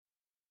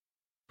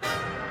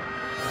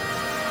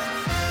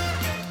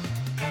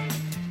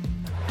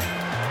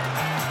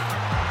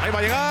Ahí va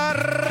a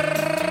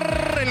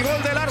llegar el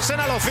gol del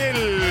Arsenal.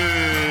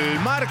 Ozil.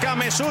 Marca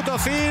Mesut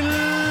Ozil.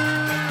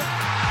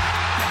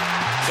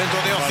 Centro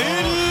de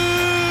Ozil.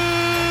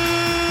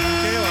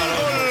 ¡Qué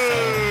valor!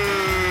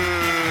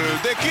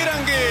 Gol de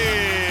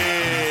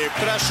Kirangui.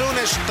 Tras un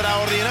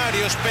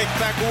extraordinario,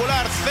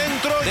 espectacular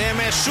centro de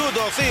Mesut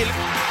Ozil.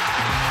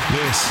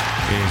 This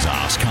is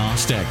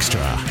Arsecast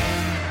Extra.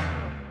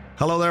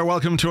 Hello there,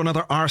 welcome to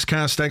another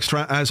Arsecast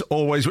Extra, as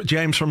always, with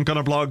James from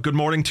Gunnerblog. Good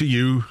morning to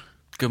you.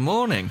 Good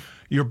morning.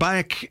 You're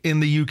back in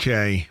the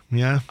UK,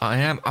 yeah? I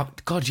am.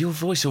 God, your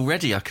voice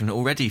already, I can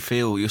already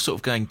feel you're sort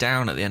of going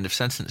down at the end of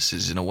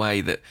sentences in a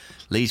way that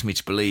leads me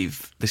to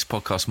believe this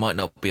podcast might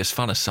not be as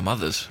fun as some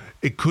others.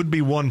 It could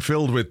be one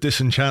filled with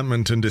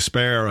disenchantment and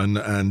despair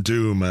and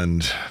doom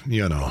and,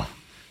 you know.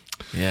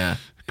 Yeah,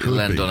 it'll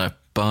end on a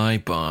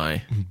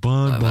bye-bye.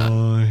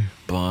 Bye-bye.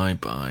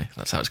 Bye-bye.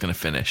 That's how it's going to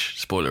finish.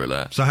 Spoiler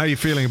alert. So how are you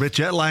feeling? A bit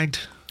jet-lagged?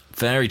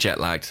 Very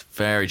jet-lagged,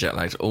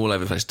 all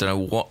over the place. Don't know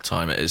what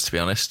time it is, to be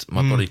honest.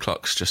 My body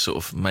clock's just sort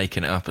of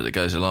making it up as it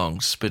goes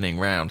along, spinning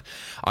round.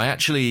 I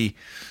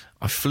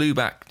flew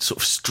back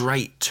sort of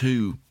straight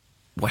to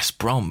West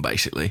Brom,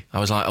 basically.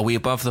 I was like, are we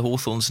above the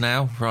Hawthorns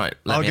now? Right,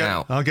 let me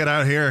out. I'll get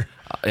out here.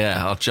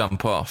 Yeah, I'll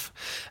jump off.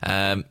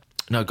 No,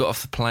 I got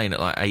off the plane at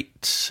like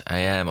 8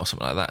 a.m. or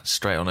something like that,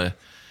 straight on a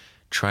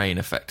train,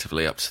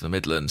 effectively, up to the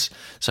Midlands.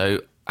 So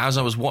as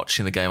I was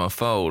watching the game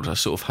unfold, I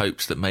sort of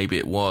hoped that maybe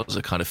it was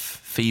a kind of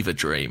fever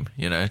dream,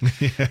 you know,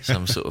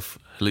 some sort of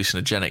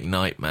hallucinogenic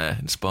nightmare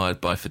inspired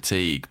by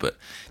fatigue, but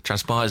it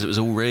transpires it was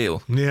all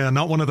real. Yeah,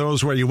 not one of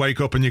those where you wake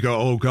up and you go,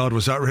 oh God,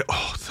 was that real?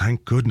 Oh,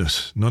 thank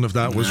goodness, none of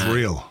that was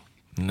real.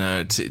 No,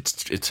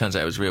 it turns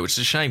out it was real, which is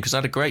a shame because I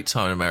had a great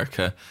time in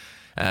America.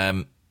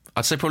 I'd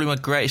say probably my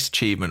greatest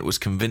achievement was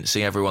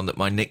convincing everyone that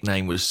my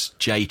nickname was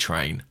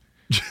J-Train.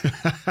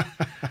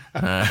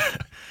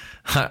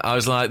 I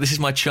was like, this is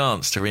my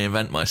chance to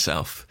reinvent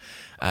myself.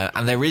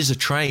 And there is a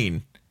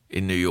train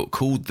in New York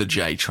called the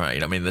J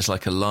Train. I mean, there's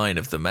like a line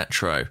of the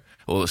metro,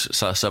 or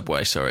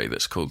subway, sorry,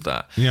 that's called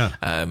that.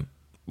 Yeah.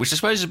 Which I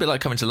suppose is a bit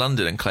like coming to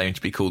London and claiming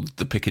to be called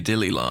the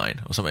Piccadilly line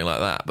or something like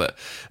that. But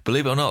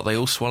believe it or not, they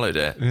all swallowed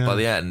it by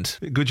the end.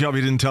 Good job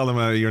you didn't tell them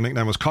your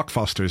nickname was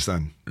Cockfosters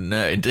then.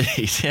 No,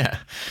 indeed, yeah.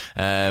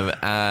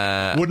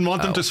 Wouldn't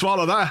want them to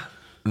swallow that.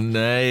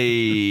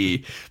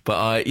 Nay,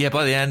 but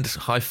by the end,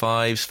 high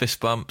fives, fist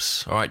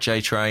bumps. All right,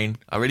 J Train.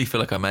 I really feel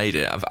like I made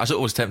it. I was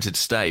always tempted to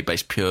stay,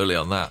 based purely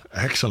on that.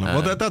 Excellent.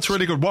 Well, that's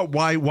really good.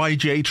 Why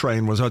J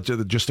Train? Was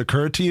that just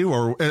occurred to you,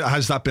 or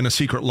has that been a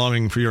secret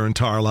longing for your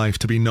entire life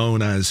to be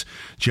known as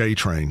J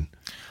Train?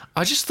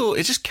 I just thought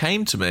it just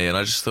came to me, and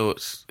I just thought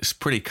it's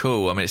pretty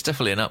cool. I mean, it's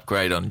definitely an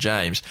upgrade on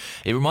James.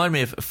 It reminded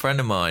me of a friend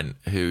of mine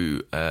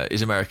who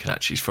is American.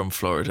 Actually, he's from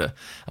Florida,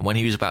 and when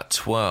he was about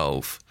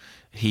 12.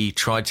 He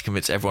tried to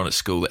convince everyone at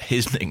school that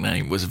his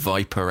nickname was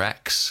Viper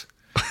X.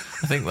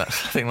 I think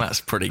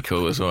that's pretty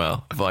cool as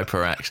well.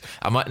 Viper X.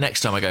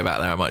 Next time I go back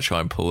there, I might try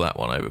and pull that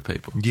one over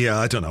people. Yeah,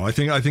 I don't know. I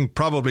think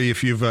probably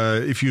if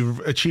you've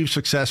achieved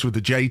success with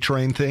the J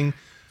Train thing,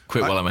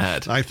 quit while I'm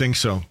ahead. I think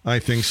so.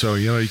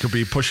 You know, you could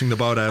be pushing the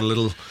boat out a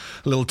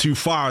little too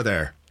far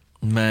there.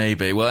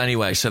 Maybe. Well,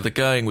 anyway, so the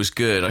going was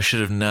good. I should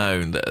have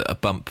known that a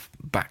bump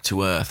back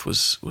to earth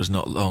was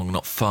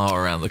not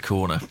far around the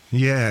corner.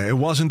 Yeah, it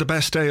wasn't the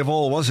best day of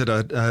all, was it,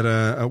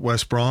 at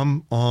West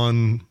Brom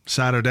on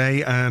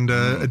Saturday? And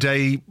a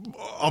day,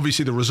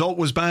 obviously the result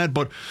was bad,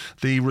 but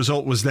the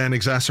result was then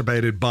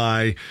exacerbated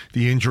by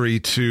the injury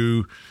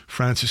to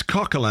Francis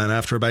Coquelin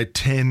after about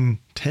 10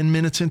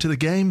 minutes into the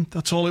game.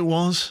 That's all it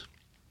was.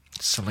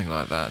 Something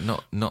like that.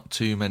 Not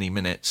too many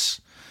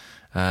minutes.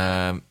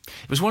 It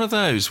was one of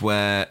those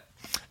where,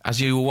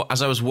 as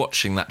I was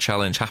watching that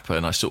challenge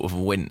happen, I sort of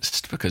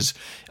winced because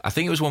I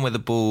think it was one where the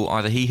ball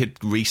either he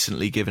had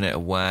recently given it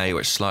away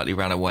or it slightly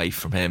ran away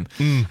from him,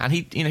 and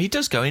he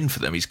does go in for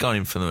them. He's gone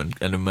in for them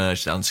and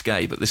emerged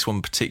unscathed. But this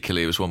one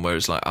particularly was one where it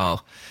was like,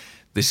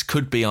 this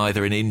could be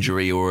either an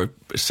injury or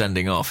a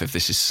sending off if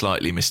this is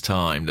slightly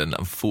mistimed, and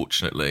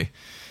unfortunately,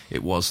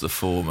 it was the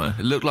former.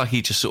 It looked like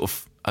he just sort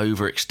of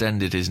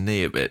overextended his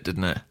knee a bit,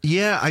 didn't it?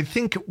 Yeah, I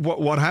think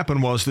what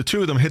happened was the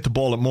two of them hit the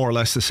ball at more or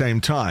less the same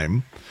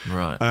time,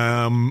 right?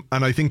 And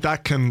I think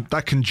that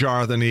can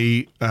jar the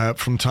knee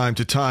from time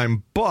to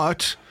time.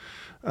 But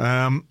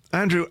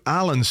Andrew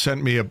Allen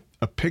sent me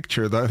a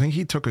picture that I think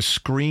he took a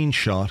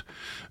screenshot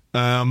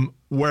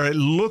where it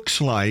looks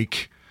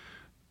like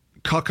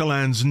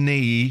Coquelin's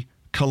knee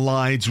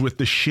collides with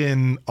the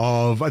shin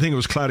of, I think it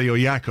was Claudio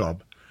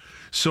Jakob.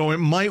 So it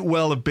might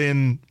well have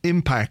been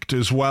impact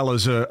as well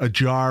as a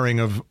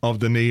jarring of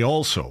the knee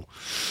also.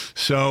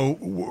 So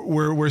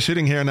we're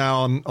sitting here now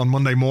on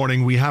Monday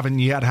morning. We haven't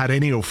yet had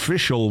any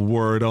official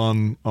word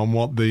on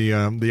what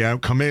the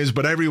outcome is,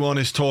 but everyone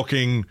is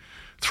talking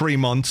 3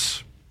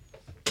 months.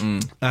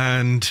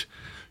 And,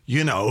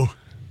 3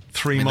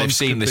 months. They've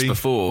seen this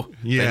before.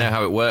 Yeah. They know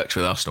how it works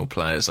with Arsenal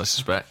players, I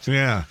suspect.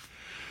 Yeah.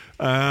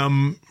 I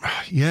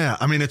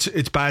mean,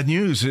 it's bad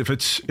news. If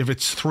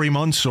it's 3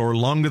 months or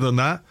longer than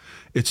that,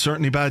 it's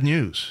certainly bad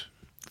news.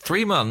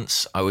 3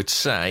 months, I would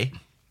say,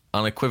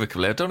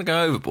 unequivocally. I don't want to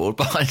go overboard,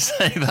 but I'd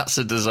say that's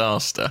a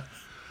disaster.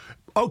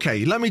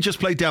 Okay, let me just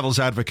play devil's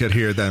advocate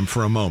here then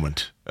for a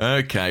moment.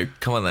 Okay,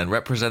 come on then,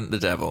 represent the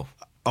devil.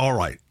 All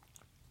right.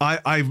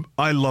 I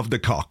love the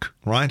Cock,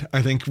 right?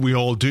 I think we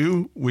all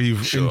do.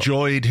 We've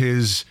enjoyed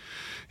his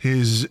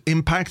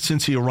impact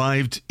since he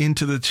arrived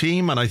into the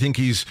team, and I think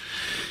he's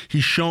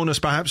shown us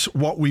perhaps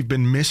what we've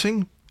been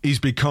missing. He's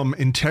become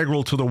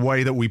integral to the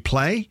way that we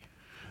play.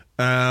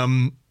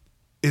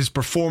 His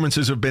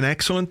performances have been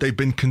excellent. They've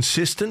been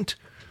consistent.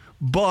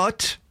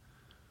 But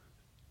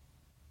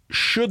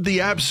should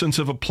the absence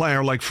of a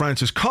player like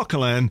Francis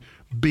Coquelin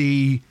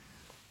be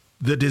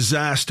the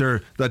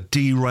disaster that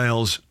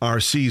derails our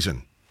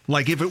season?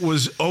 Like if it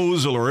was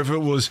Ozil or if it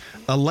was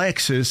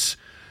Alexis,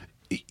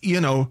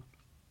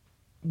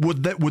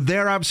 would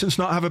their absence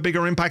not have a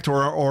bigger impact?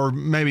 Or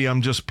maybe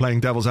I'm just playing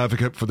devil's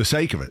advocate for the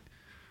sake of it.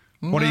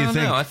 What do you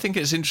think? No, I think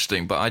it's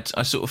interesting, but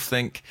I sort of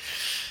think...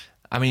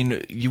 I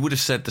mean, you would have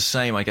said the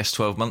same, I guess,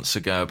 12 months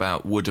ago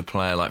about would a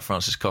player like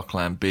Francis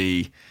Coquelin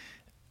be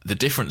the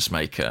difference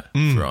maker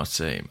for our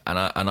team? And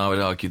I would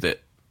argue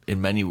that in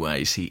many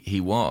ways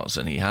he was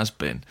and he has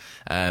been.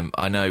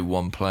 I know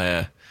one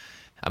player...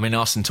 I mean,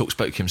 Arsene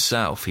spoke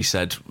himself. He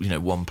said,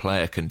 one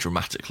player can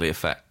dramatically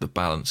affect the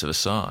balance of a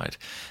side.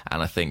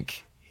 And I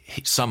think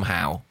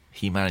somehow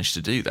he managed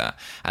to do that.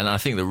 And I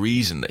think the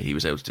reason that he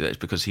was able to do that is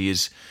because he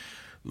is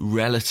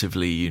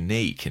relatively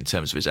unique in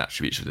terms of his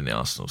attributes within the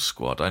Arsenal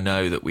squad. I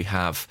know that we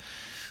have,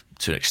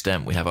 to an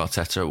extent, we have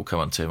Arteta. We'll come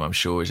on to him, I'm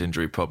sure, his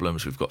injury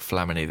problems. We've got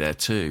Flamini there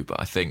too. But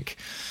I think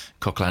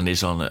Coquelin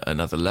is on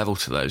another level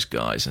to those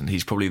guys. And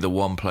he's probably the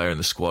one player in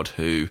the squad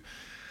who,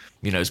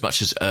 as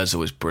much as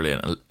Ozil is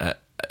brilliant,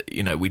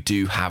 we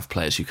do have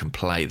players who can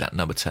play that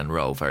number 10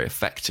 role very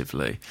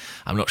effectively.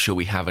 I'm not sure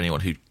we have anyone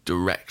who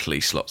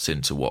directly slots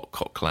into what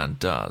Coquelin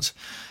does.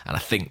 And I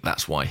think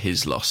that's why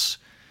his loss,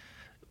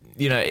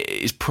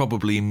 is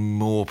probably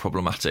more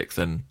problematic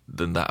than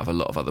that of a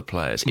lot of other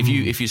players. If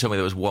you told me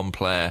there was one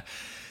player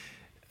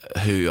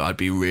who I'd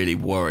be really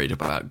worried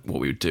about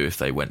what we would do if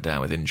they went down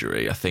with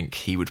injury, I think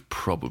he would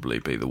probably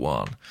be the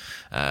one.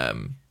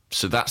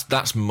 So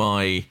that's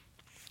my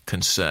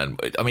concern.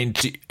 I mean,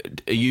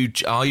 are you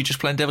just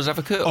playing devil's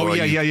advocate? Oh,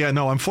 yeah.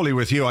 No, I'm fully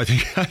with you. I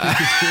think.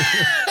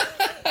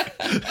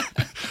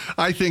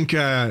 I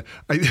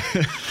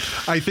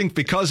think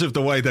because of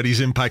the way that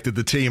he's impacted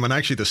the team and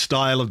actually the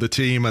style of the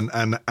team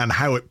and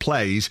how it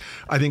plays,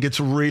 I think it's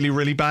really,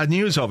 really bad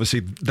news.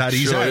 Obviously, that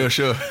he's out.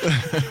 Sure.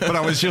 But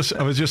I was just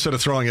sort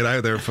of throwing it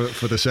out there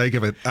for the sake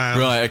of it.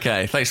 Right.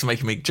 Okay. Thanks for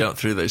making me jump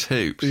through those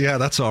hoops. Yeah,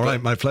 that's all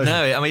right. My pleasure.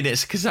 No, I mean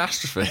it's a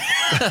catastrophe.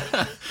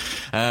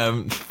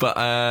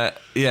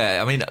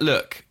 Yeah. I mean,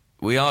 look,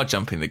 we are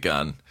jumping the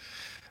gun,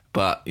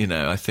 but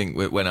I think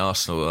when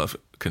Arsenal are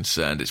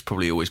concerned, it's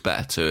probably always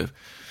better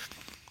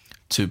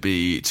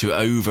to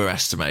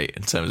overestimate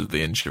in terms of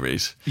the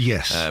injuries.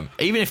 Yes.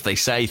 Even if they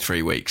say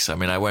 3 weeks, I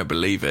mean, I won't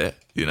believe it,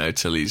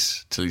 till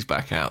he's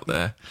back out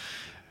there.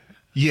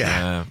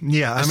 Yeah.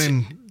 I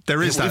mean,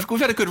 there is that.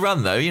 We've had a good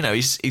run though.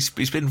 He's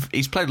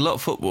played a lot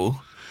of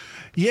football.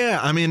 Yeah,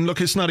 I mean, look,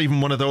 it's not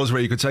even one of those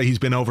where you could say he's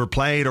been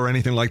overplayed or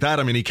anything like that.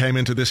 I mean, he came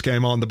into this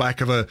game on the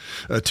back of a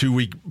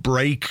 2-week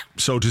break,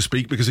 so to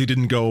speak, because he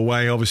didn't go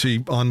away,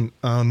 obviously, on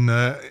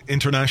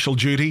international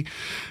duty.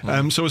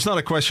 So it's not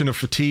a question of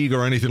fatigue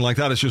or anything like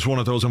that. It's just one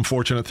of those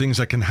unfortunate things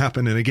that can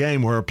happen in a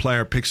game where a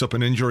player picks up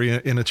an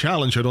injury in a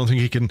challenge. I don't think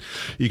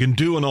he can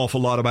do an awful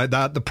lot about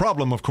that. The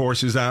problem, of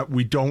course, is that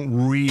we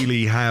don't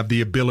really have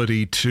the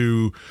ability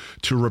to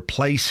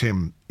replace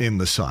him in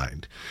the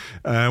side.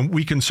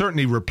 We can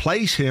certainly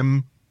replace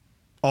him,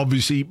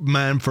 obviously,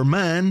 man for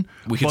man.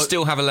 We can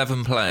still have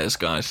 11 players,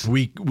 guys.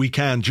 We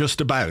can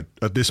just about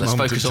at this moment.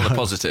 Let's focus on the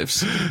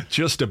positives.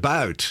 Just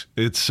about.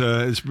 It's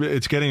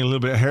getting a little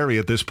bit hairy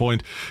at this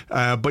point.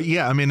 But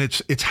yeah, I mean,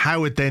 it's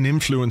how it then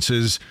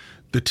influences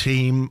the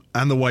team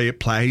and the way it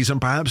plays, and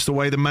perhaps the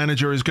way the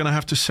manager is going to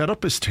have to set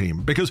up his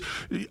team. Because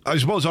I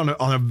suppose on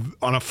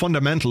a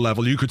fundamental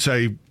level, you could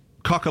say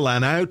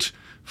Coquelin out,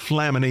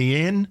 Flamini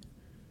in.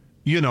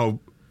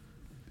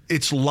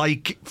 It's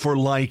like for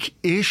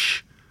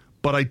like-ish,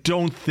 but I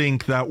don't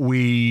think that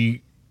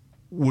we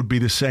would be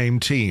the same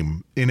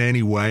team in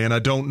any way, and I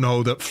don't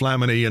know that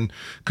Flamini and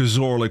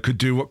Cazorla could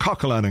do what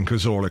Coquelin and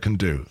Cazorla can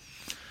do.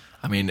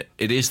 I mean,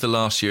 it is the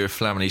last year of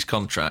Flamini's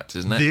contract,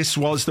 isn't it? This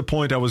was the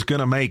point I was going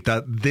to make,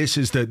 that this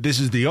is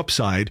the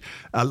upside,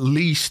 at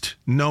least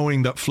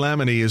knowing that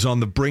Flamini is on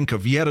the brink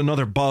of yet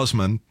another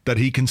Bosman that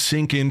he can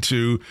sink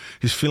into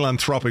his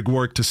philanthropic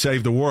work to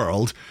save the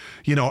world.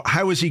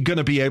 How is he going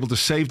to be able to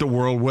save the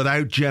world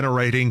without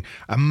generating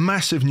a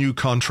massive new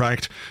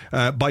contract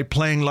by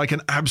playing like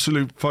an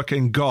absolute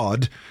fucking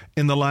god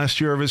in the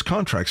last year of his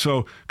contract?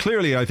 So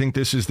clearly, I think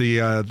this is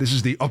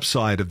the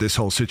upside of this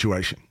whole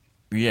situation.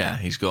 Yeah,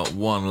 he's got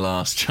one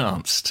last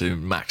chance to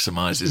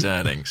maximise his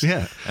earnings.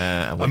 Yeah.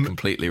 And we're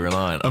completely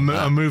reliant on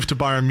that. A move to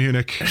Bayern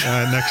Munich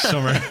next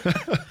summer.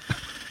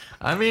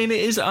 I mean,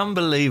 it is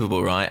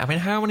unbelievable, right? I mean,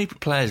 how many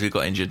players we've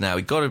got injured now?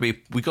 We've got to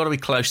be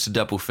close to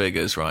double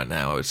figures right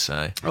now, I would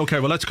say. Okay,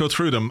 well, let's go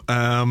through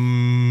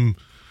them.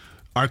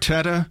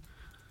 Arteta,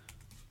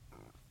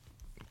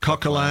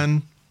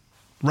 Coquelin,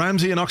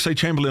 Ramsey and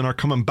Oxlade-Chamberlain are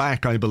coming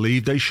back, I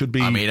believe. They should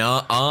be... I mean,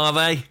 are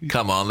they?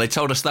 Come on, they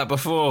told us that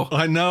before.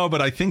 I know,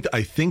 but I think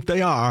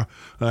they are.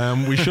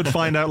 We should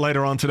find out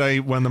later on today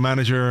when the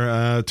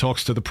manager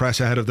talks to the press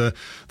ahead of the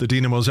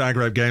Dinamo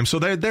Zagreb game. So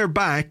they're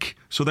back,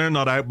 so they're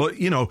not out. But,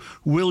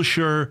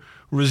 Wilshere,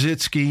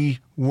 Rosicky,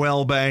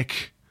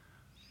 Welbeck,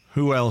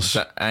 who else? Is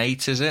that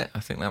 8, is it? I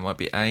think that might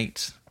be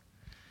 8.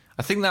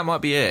 I think that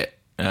might be it.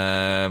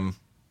 I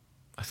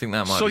think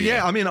that might be So,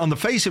 it. I mean, on the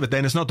face of it,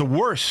 then, it's not the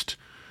worst.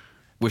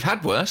 We've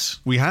had worse.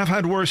 We have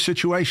had worse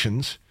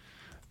situations.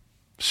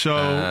 So,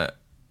 I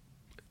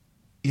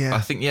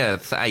think,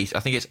 it's 8. I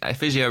think it's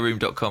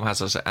physioroom.com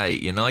has us at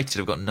 8. United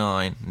have got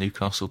 9.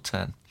 Newcastle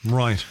 10.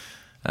 Right.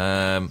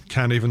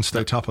 Can't even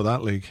stay top of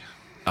that league.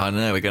 I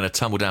know, we're going to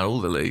tumble down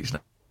all the leagues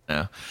now.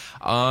 But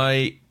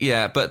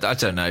I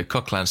don't know.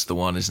 Coquelin's the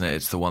one, isn't it?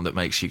 It's the one that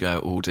makes you go,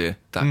 oh dear,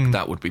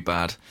 that would be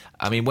bad.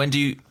 I mean,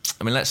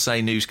 let's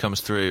say news comes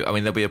through. I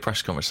mean, there'll be a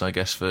press conference, I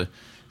guess, for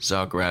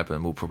Zagreb,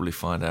 and we'll probably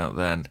find out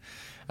then.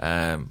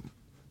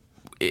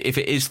 If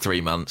it is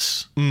 3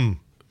 months,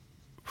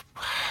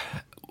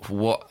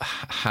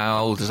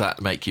 how does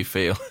that make you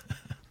feel?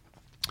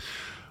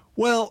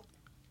 Well,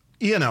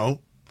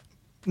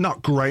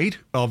 not great,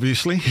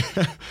 obviously,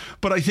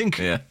 but I think,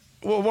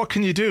 well, what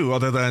can you do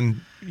other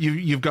than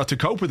you've got to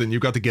cope with it,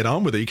 you've got to get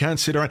on with it. You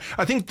can't sit around.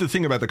 I think the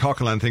thing about the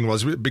Coquelin thing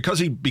was, because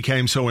he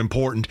became so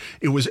important,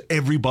 it was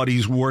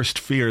everybody's worst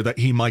fear that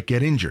he might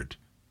get injured,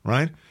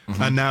 right?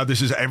 Mm-hmm. And now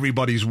this is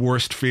everybody's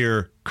worst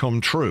fear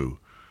come true.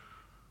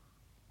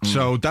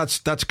 So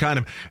that's kind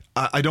of,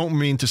 I don't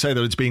mean to say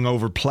that it's being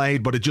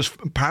overplayed, but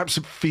perhaps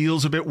it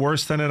feels a bit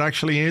worse than it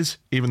actually is,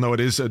 even though it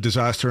is a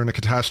disaster and a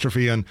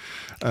catastrophe and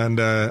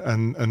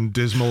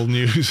dismal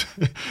news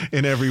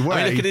in every way.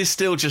 I mean, look, it is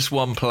still just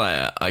one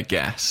player, I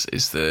guess,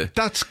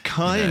 that's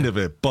kind of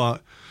it,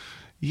 but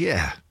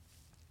yeah.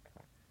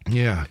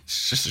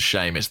 It's just a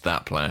shame it's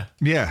that player.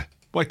 Yeah.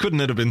 Why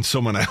couldn't it have been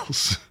someone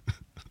else?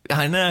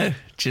 I know.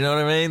 Do you know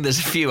what I mean? There's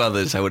a few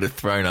others I would have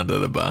thrown under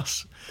the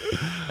bus.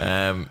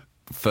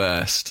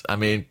 First, I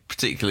mean,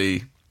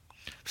 particularly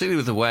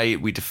with the way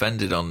we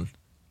defended on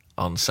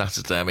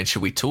Saturday. I mean,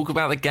 should we talk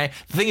about the game?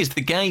 The thing is,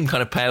 the game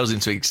kind of pales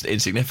into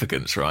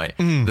insignificance, right?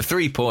 The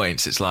 3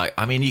 points, it's like,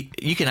 I mean,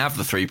 you can have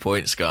the 3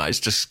 points, guys.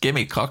 Just give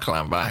me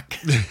Coquelin back.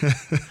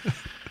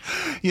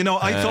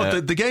 I thought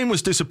that the game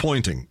was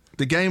disappointing.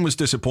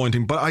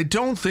 But I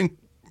don't think,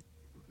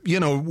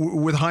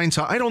 with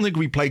hindsight, I don't think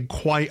we played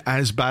quite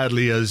as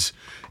badly as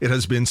it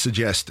has been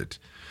suggested.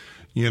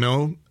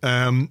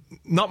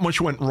 Not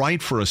much went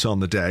right for us on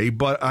the day,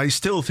 but I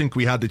still think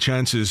we had the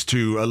chances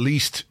to at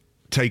least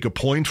take a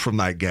point from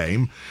that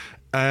game.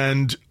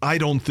 And I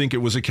don't think it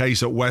was a case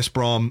that West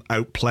Brom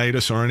outplayed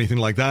us or anything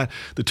like that.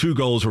 The 2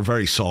 goals were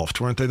very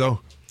soft, weren't they, though?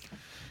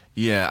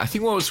 Yeah, I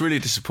think what was really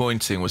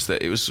disappointing was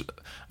that it was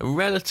a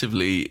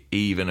relatively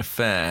even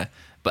affair,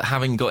 but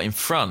having got in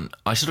front,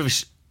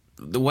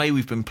 the way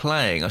we've been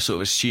playing, I sort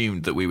of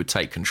assumed that we would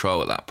take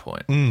control at that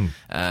point.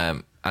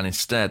 And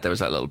instead, there was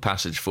that little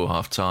passage for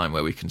half-time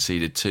where we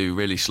conceded 2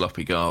 really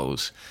sloppy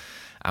goals.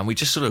 And we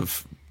just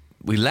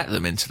we let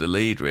them into the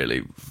lead,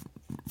 really,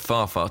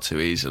 far, far too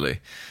easily.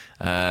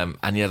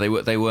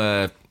 They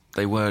were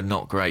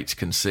not great to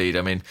concede.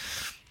 I mean,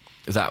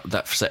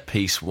 that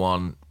set-piece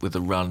one with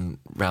the run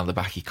round the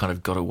back, he kind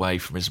of got away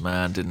from his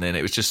man, didn't he? And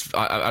it was just...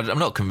 I'm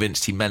not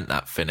convinced he meant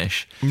that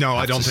finish. No,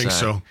 I don't think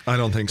so.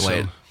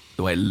 The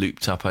way it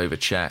looped up over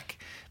Czech.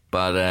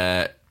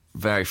 But...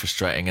 very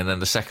frustrating. And then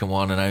the second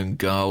one, an own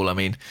goal. I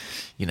mean,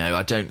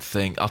 I don't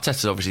think...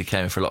 Arteta obviously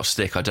came in for a lot of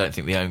stick. I don't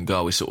think the own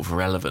goal is sort of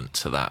relevant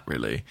to that,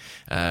 really.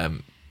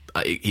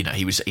 He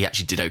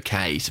actually did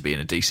okay to be in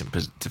a decent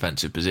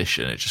defensive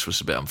position. It just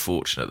was a bit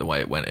unfortunate the way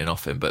it went in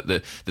off him. But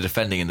the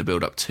defending in the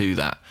build-up to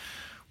that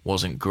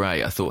wasn't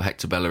great. I thought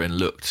Hector Bellerin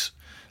looked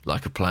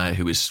like a player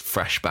who was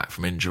fresh back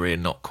from injury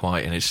and not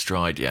quite in his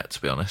stride yet,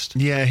 to be honest.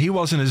 Yeah, he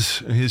wasn't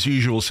his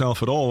usual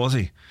self at all, was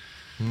he?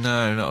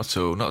 No, not at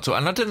all.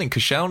 And I don't think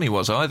Koscielny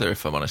was either,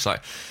 if I'm honest.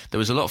 Like, there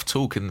was a lot of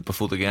talk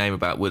before the game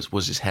about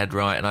was his head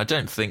right, and I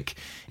don't think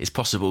it's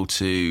possible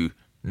to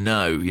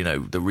know,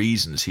 the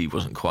reasons he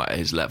wasn't quite at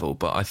his level.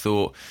 But I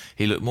thought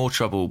he looked more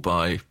troubled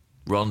by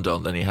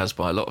Rondon than he has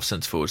by a lot of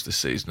centre forwards this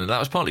season, and that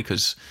was partly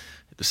because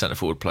the centre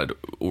forward played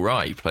all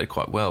right. He played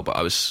quite well, but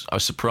I was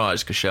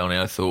surprised. Koscielny,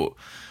 I thought,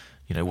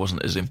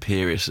 wasn't as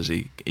imperious as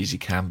he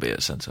can be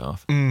at centre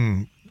half.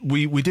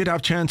 We did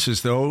have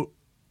chances though.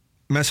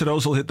 Mesut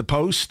Ozil hit the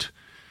post.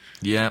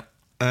 Yeah.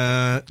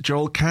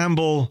 Joel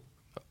Campbell.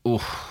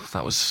 Oh,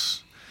 that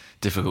was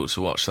difficult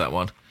to watch, that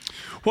one.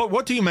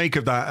 What do you make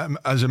of that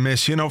as a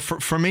miss?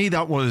 For me,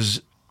 that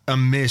was a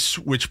miss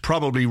which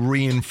probably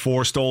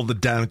reinforced all the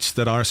doubts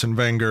that Arsene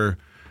Wenger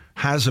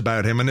has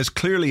about him and has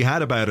clearly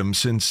had about him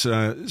since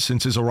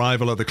his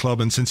arrival at the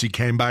club and since he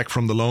came back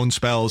from the loan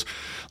spells.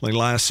 Like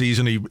last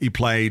season, he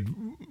played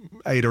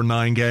 8 or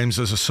 9 games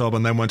as a sub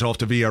and then went off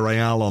to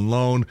Villarreal on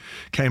loan.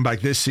 Came back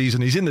this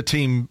season. He's in the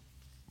team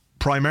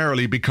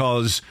primarily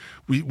because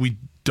we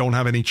don't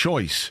have any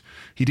choice.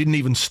 He didn't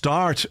even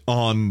start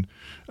on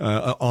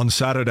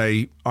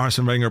Saturday.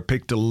 Arsene Wenger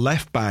picked a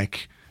left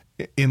back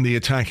in the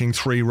attacking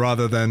three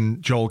rather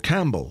than Joel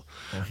Campbell.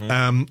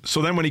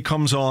 So then when he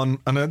comes on,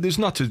 and there's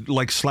not to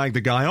like slag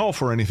the guy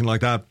off or anything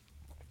like that,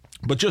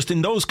 but just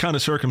in those kind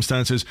of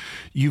circumstances,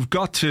 you've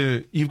got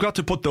to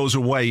put those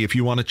away if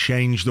you want to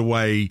change the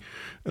way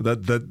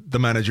that the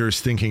manager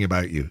is thinking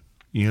about you.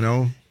 You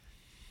know.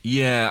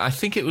 Yeah, I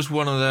think it was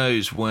one of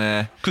those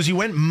where... Because he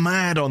went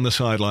mad on the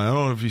sideline. I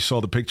don't know if you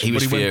saw the picture. He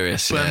was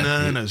furious.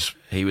 Bananas.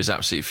 Yeah. He was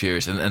absolutely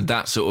furious. And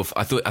that sort of...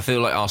 I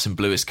feel like Arsene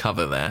blew his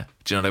cover there.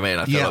 Do you know what I mean?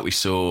 I feel like we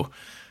saw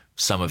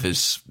some of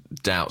his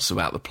doubts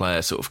about the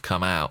player sort of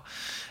come out.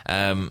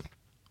 I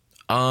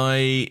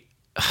mean,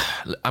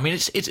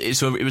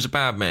 it was a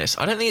bad miss.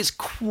 I don't think it's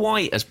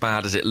quite as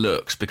bad as it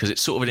looks, because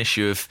it's sort of an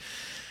issue of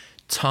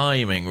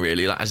timing,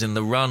 really. Like, as in,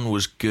 the run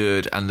was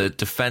good, and the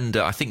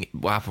defender, I think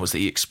what happened was that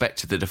he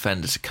expected the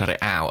defender to cut it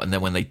out, and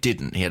then when they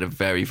didn't, he had a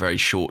very, very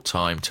short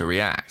time to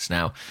react.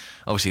 Now,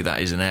 obviously,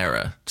 that is an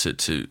error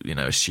to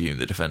assume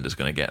the defender's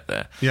going to get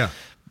there. Yeah.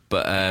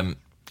 But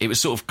it was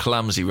sort of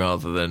clumsy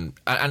rather than...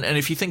 And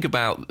if you think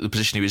about the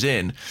position he was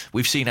in,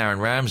 we've seen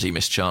Aaron Ramsey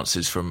miss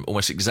chances from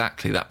almost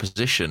exactly that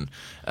position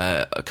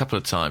a couple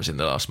of times in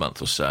the last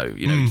month or so.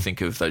 You know, you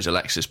think of those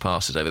Alexis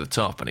passes over the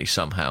top, and he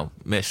somehow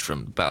missed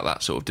from about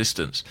that sort of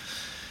distance.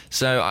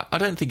 So I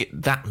don't think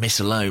that miss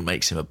alone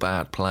makes him a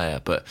bad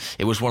player, but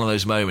it was one of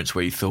those moments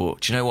where you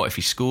thought, do you know what, if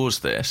he scores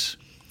this,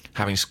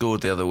 having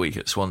scored the other week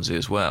at Swansea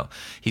as well,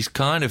 he's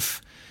kind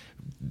of...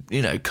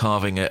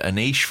 carving a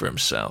niche for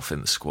himself in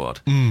the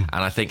squad. And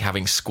I think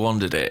having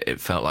squandered it, it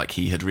felt like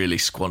he had really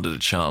squandered a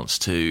chance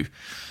to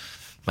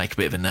make a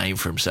bit of a name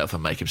for himself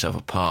and make himself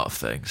a part of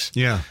things.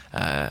 Yeah.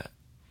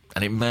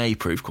 And it may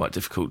prove quite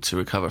difficult to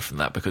recover from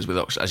that, because with,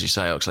 as you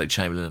say,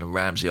 Oxlade-Chamberlain and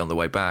Ramsey on the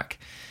way back,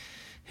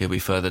 he'll be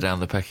further down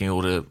the pecking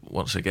order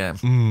once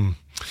again.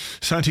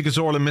 Santi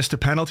Cazorla missed a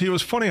penalty. It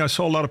was funny, I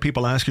saw a lot of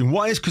people asking,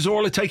 why is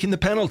Cazorla taking the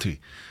penalty?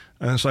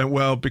 And it's like,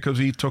 well, because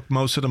he took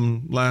most of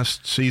them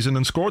last season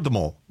and scored them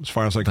all, as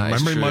far as I can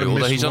remember. He might have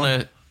missed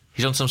one.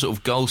 He's on some sort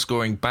of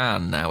goal-scoring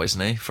ban now,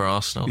 isn't he, for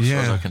Arsenal, as far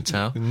as I can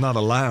tell? Not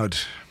allowed.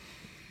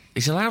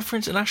 He's allowed for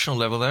international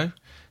level, though.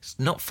 It's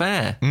not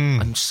fair.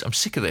 I'm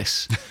sick of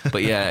this.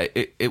 But yeah,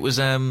 it was...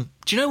 do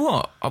you know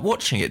what? I'm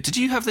watching it. Did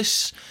you have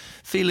this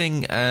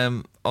feeling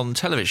on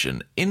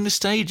television? In the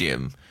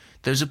stadium,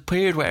 there was a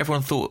period where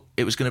everyone thought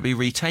it was going to be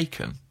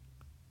retaken.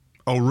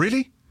 Oh,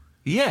 really?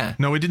 Yeah.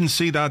 No, we didn't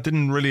see that.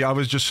 Didn't really. I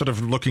was just sort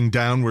of looking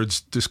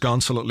downwards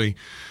disconsolately.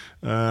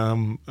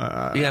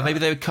 Yeah, maybe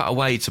they would cut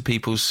away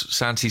to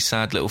Santi's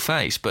sad little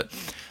face. But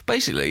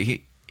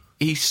basically,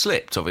 he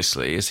slipped,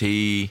 obviously, as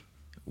he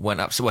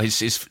went up. So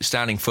his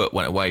standing foot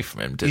went away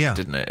from him,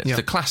 didn't it? It's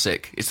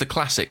the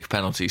classic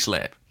penalty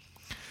slip.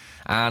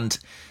 And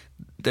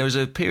there was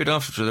a period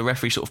afterwards where the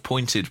referee sort of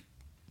pointed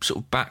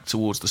sort of back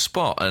towards the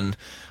spot, and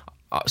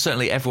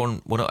certainly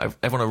everyone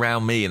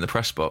around me in the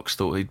press box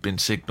thought he'd been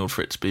signalled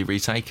for it to be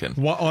retaken.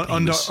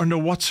 Under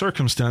what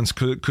circumstance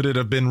could it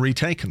have been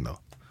retaken, though?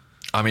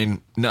 I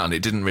mean, none.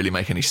 It didn't really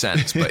make any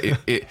sense, but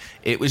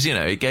it was,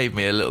 it gave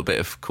me a little bit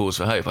of cause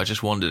for hope. I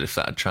just wondered if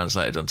that had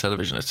translated on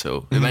television at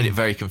all. It made it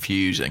very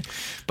confusing.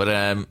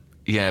 But,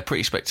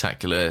 pretty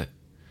spectacular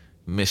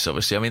miss,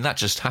 obviously. I mean, that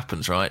just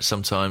happens, right?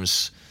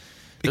 Sometimes...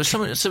 There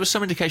was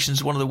some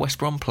indications one of the West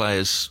Brom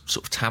players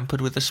sort of tampered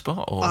with the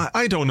spot. Or?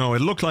 I don't know.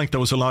 It looked like there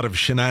was a lot of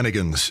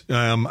shenanigans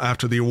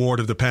after the award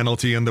of the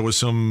penalty, and there was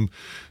some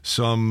bit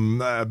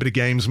of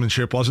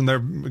gamesmanship, wasn't there?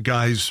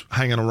 Guys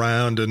hanging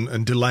around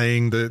and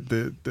delaying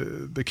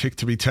the kick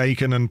to be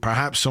taken, and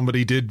perhaps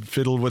somebody did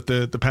fiddle with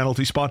the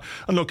penalty spot.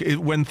 And look,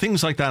 when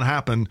things like that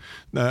happen,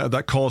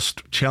 that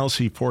cost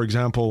Chelsea, for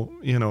example,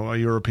 a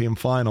European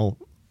final,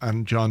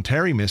 and John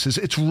Terry misses,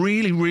 it's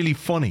really, really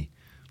funny.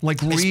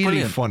 Like, really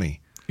brilliant. Funny.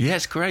 Yeah,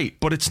 it's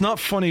great. But it's not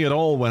funny at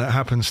all when it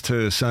happens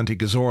to Santi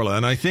Cazorla.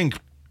 And I think,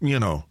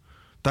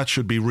 that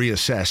should be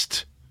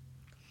reassessed.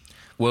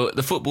 Well,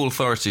 the football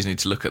authorities need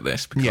to look at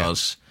this,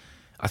 because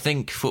I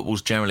think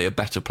football's generally a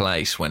better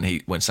place when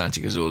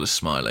Santi Cazorla's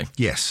smiling.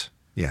 Yes.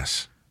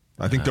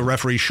 I think the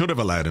referee should have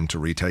allowed him to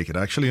retake it,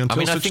 actually,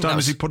 until such time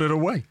as he put it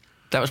away.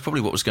 That was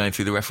probably what was going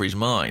through the referee's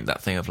mind,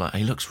 that thing of like,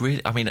 he looks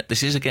really... I mean,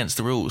 this is against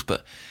the rules,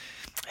 but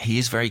he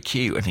is very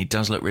cute and he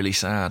does look really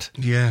sad.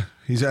 Yeah,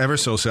 he's ever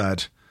so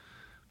sad.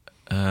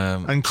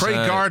 And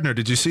Craig Gardner,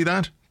 did you see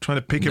that? Trying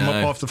to pick him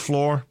up off the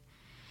floor.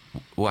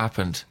 What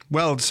happened?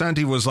 Well,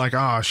 Santi was like,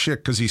 shit,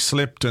 because he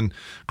slipped, and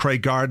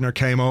Craig Gardner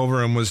came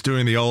over and was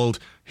doing the old,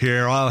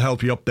 here, I'll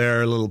help you up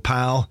there, little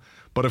pal.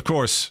 But of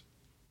course,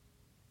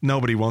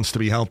 nobody wants to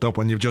be helped up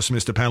when you've just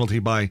missed a penalty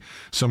by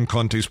some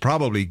cunt who's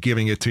probably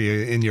giving it to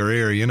you in your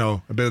ear,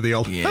 a bit of the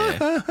old,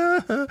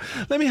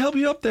 let me help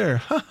you up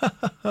there.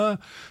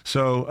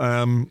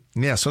 So,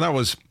 so that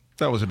was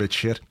a bit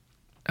shit.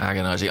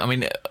 Agonising. I mean,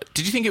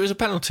 did you think it was a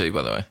penalty,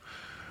 by the way?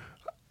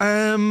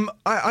 I'm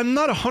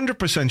not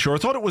 100% sure. I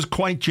thought it was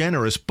quite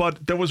generous,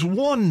 but there was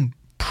one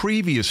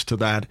previous to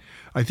that.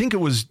 I think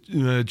it was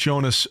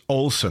Jonas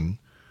Olsen,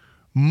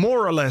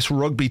 more or less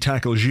rugby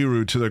tackle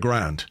Giroud to the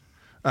ground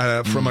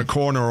from a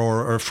corner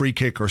or a free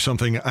kick or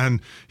something,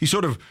 and he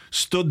sort of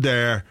stood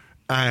there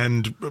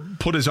and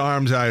put his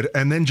arms out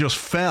and then just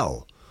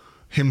fell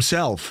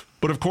himself.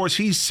 But of course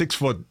he's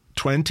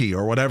 6'20"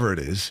 or whatever it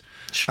is,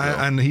 sure.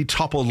 And he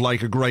toppled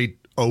like a great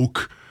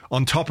oak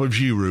on top of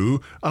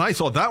Giroud, and I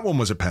thought that one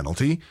was a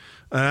penalty.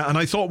 And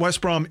I thought West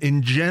Brom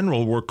in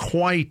general were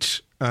quite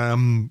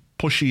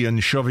pushy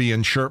and shovey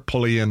and shirt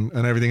pulley and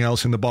everything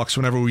else in the box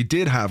whenever we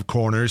did have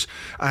corners.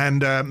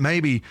 And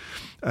maybe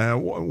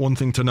one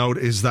thing to note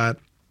is that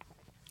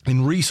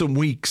in recent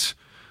weeks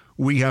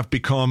we have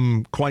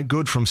become quite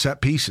good from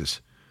set pieces,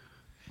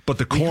 but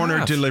the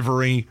corner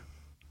delivery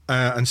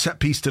and set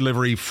piece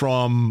delivery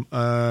from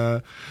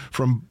both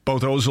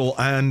Ozil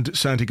and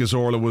Santi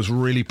Cazorla was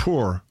really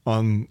poor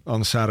on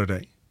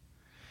Saturday.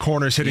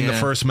 Corners hitting the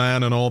first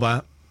man and all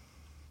that.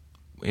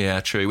 Yeah,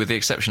 true. With the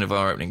exception of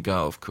our opening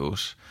goal, of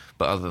course.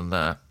 But other than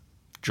that,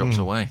 drops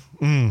away.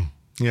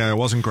 Yeah, it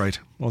wasn't great.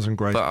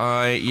 But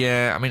I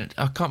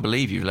can't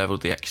believe you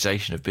levelled the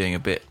accusation of being a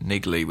bit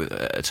niggly with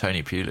a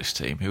Tony Pulis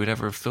team. Who would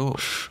ever have thought?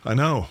 I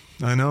know.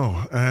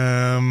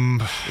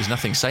 There's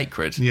nothing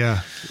sacred.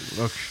 Yeah,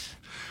 look,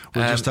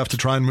 we'll just have to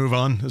try and move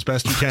on as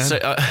best we can. So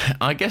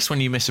I guess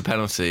when you miss a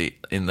penalty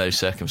in those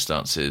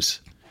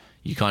circumstances,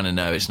 you kind of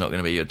know it's not going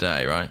to be your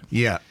day, right?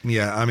 Yeah.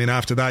 I mean,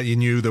 after that, you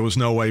knew there was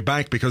no way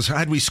back, because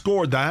had we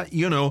scored that,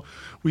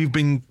 we've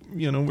been,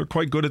 we're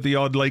quite good at the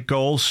odd late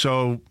goals.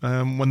 So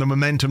when the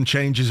momentum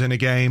changes in a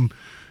game,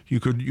 you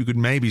could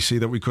maybe see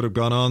that we could have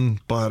gone on.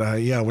 But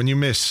when you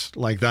miss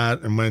like that,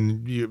 and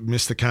when you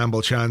miss the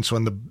Campbell chance,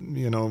 when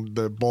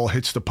the ball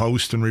hits the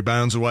post and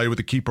rebounds away with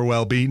the keeper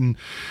well beaten,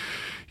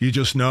 you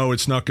just know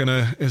it's not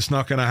gonna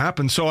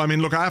happen. So I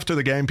mean, look, after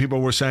the game, people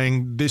were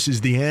saying this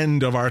is the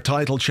end of our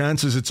title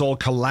chances. It's all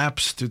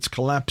collapsed. It's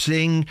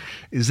collapsing.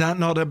 Is that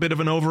not a bit of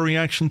an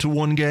overreaction to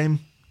one game?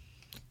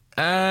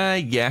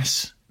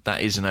 Yes, that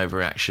is an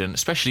overreaction,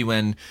 especially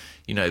when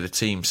the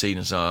team seen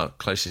as our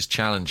closest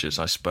challengers,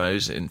 I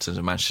suppose, in terms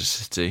of Manchester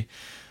City,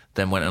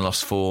 then went and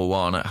lost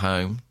 4-1 at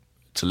home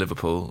to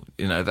Liverpool.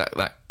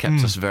 That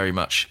kept us very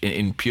much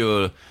in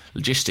pure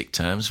logistic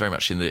terms, very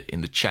much in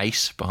the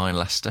chase behind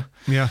Leicester.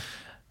 Yeah,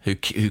 who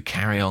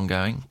carry on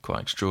going,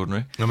 quite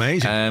extraordinary,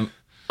 amazing.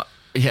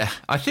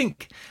 I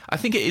think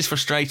it is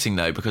frustrating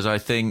though, because I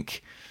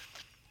think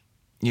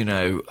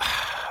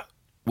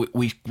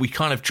we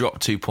kind of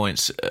dropped 2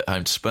 points at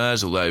home to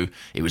Spurs, although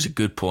it was a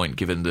good point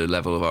given the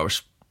level of our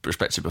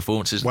respective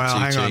performances. Well,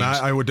 hang on,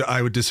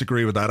 I would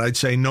disagree with that. I'd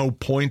say no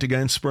point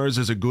against Spurs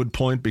is a good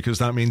point, because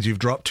that means you've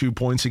dropped 2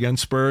 points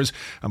against Spurs,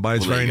 and by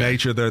its very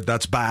nature,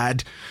 that's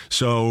bad.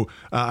 So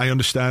I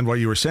understand what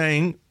you were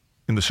saying.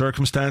 In the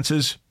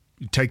circumstances,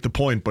 you take the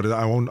point, but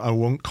I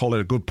won't call it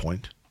a good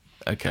point.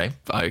 Okay,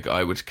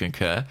 I would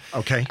concur.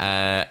 Okay.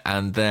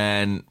 And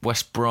then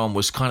West Brom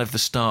was kind of the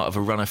start of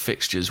a run of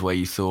fixtures where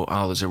you thought,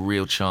 there's a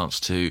real chance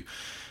to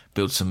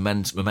build some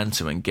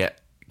momentum and get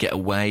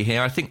away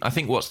here. I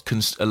think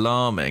what's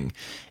alarming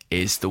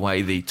is the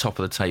way the top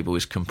of the table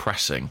is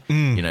compressing.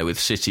 With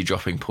City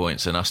dropping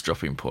points and us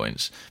dropping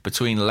points.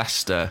 Between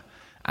Leicester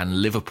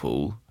and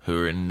Liverpool,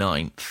 who are in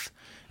 9th,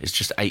 it's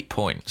just 8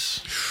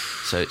 points.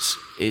 So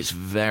it's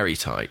very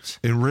tight.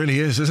 It really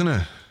is, isn't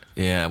it?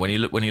 Yeah, when you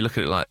look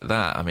at it like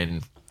that, I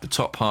mean, the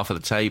top half of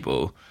the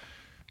table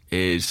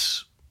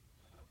is,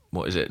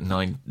 what is it,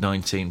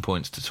 19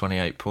 points to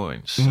 28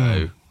 points.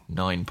 So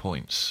 9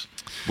 points,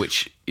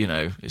 which,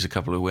 is a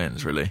couple of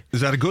wins, really.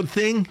 Is that a good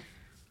thing?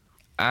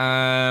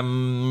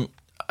 Not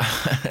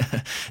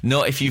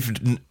if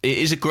it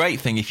is a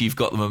great thing if you've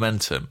got the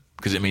momentum,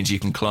 because it means you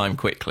can climb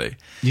quickly.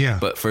 Yeah.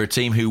 But for a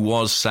team who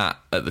was sat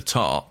at the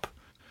top,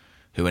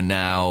 who are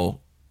now,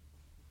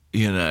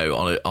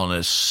 on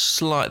a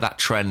slight, that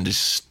trend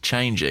is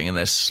changing and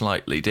they're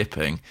slightly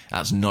dipping,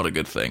 that's not a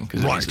good thing,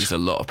 because it means there's a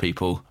lot of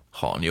people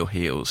hot on your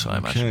heels, I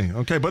imagine.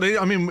 Okay, but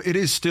it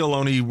is still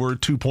we're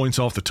 2 points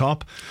off the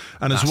top,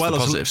 and that's as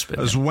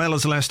well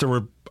as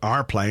Leicester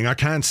are playing, I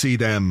can't see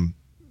them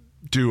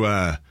do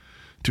a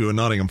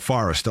Nottingham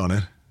Forest on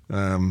it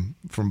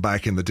from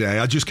back in the day.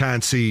 I just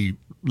can't see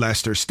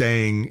Leicester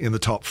staying in the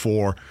top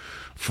four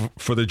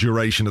for the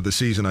duration of the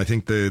season. I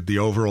think the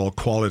overall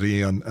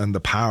quality and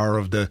the power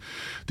of the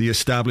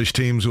established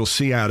teams will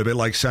see out a bit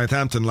like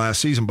Southampton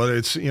last season, but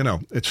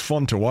it's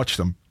fun to watch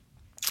them.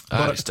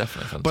 It's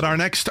definitely fun. But our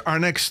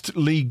next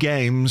league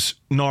games: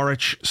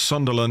 Norwich,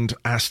 Sunderland,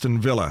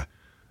 Aston Villa.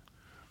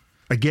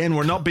 Again,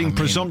 we're not being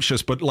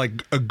presumptuous, but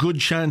like a good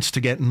chance to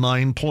get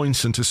 9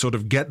 points and to sort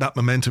of get that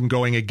momentum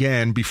going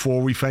again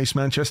before we face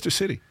Manchester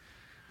City.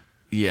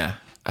 Yeah,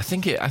 I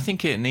think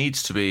it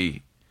needs to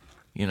be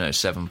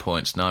 7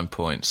 points, 9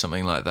 points,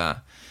 something like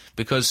that,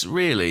 because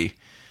really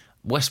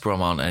West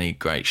Brom aren't any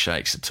great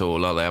shakes at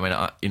all, are they? I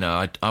mean,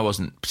 I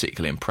wasn't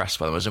particularly impressed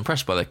by them. I was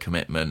impressed by their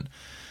commitment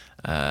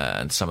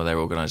and some of their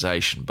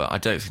organisation, but I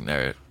don't think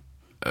they're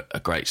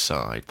a great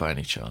side by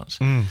any chance.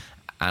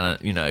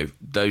 And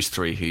those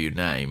three who you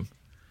name,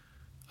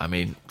 I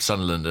mean,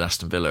 Sunderland and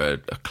Aston Villa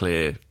are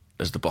clear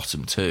as the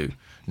bottom two.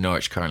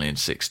 Norwich currently in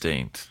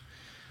 16th.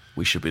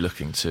 we should be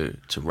looking to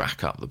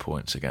rack up the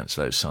points against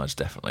those sides,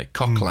 definitely.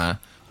 Coquelin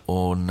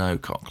or no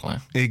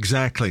Coquelin.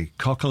 Exactly.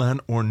 Coquelin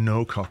or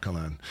no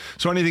Coquelin.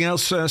 So anything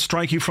else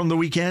strike you from the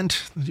weekend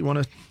that you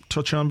want to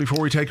touch on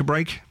before we take a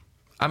break?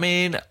 I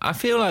mean, I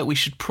feel like we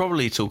should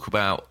probably talk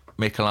about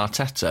Mikel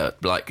Arteta,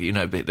 like, you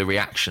know, the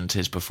reaction to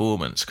his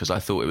performance, because I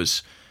thought it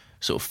was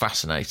sort of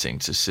fascinating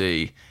to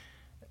see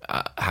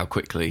how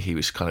quickly he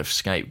was kind of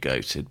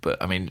scapegoated.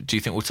 But, I mean, do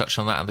you think we'll touch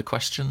on that in the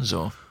questions,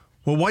 or...?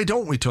 Well, why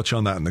don't we touch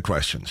on that in the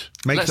questions?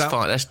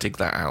 Let's dig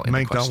that out in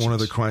the questions. Make that one of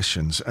the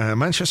questions.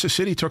 Manchester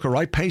City took a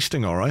right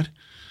pasting, all right?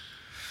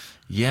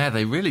 Yeah,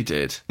 they really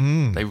did.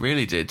 They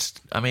really did.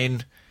 I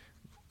mean,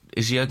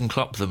 is Jurgen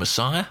Klopp the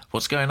Messiah?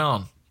 What's going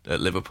on at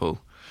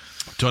Liverpool?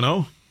 Don't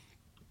know.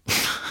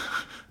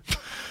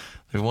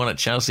 They've won at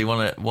Chelsea,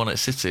 won at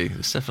City.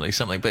 There's definitely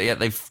something. But yeah,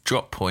 they've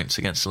dropped points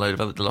against a load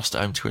of other... They lost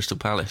at home to Crystal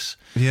Palace.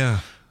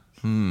 Yeah.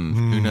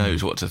 Who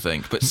knows what to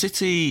think. But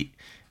City...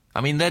 I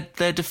mean, their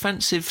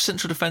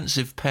central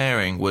defensive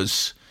pairing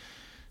was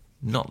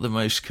not the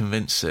most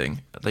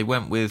convincing. They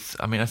went with...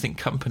 I mean, I think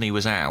Kompany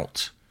was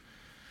out.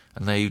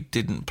 And they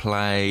didn't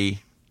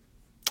play...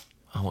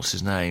 Oh, what's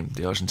his name?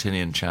 The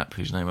Argentinian chap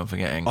whose name I'm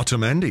forgetting.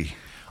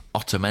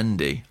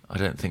 Otamendi, I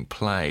don't think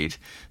played.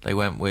 They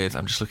went with,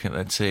 I'm just looking at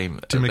their team.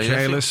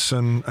 Demichelis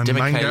and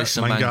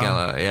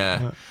Mangala,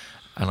 yeah.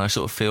 And I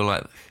sort of feel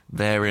like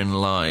therein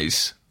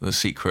lies the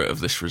secret of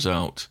this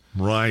result.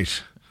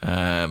 Right.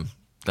 They're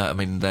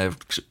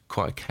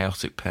quite a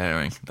chaotic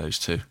pairing, those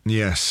two.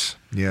 Yes.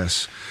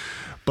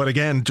 But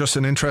again, just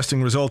an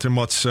interesting result in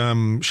what's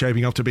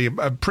shaping up to be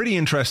a pretty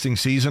interesting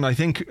season. I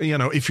think, you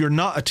know, if you're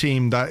not a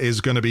team that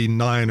is going to be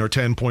 9 or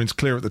 10 points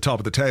clear at the top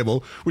of the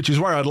table, which is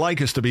where I'd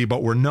like us to be,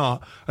 but we're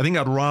not, I think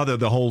I'd rather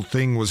the whole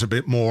thing was a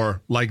bit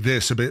more like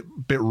this, a bit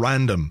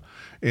random,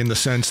 in the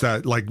sense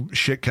that, like,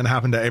 shit can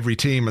happen to every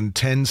team and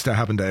tends to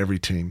happen to every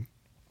team.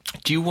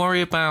 Do you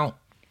worry about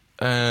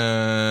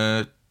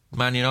Man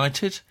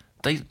United?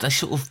 They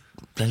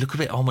look a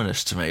bit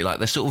ominous to me. Like,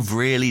 they're sort of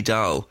really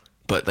dull,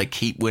 but they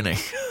keep winning.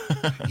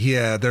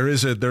 Yeah, there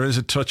is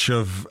a touch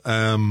of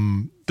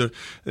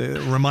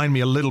remind me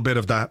a little bit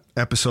of that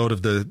episode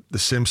of the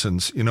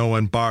Simpsons. You know,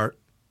 when Bart,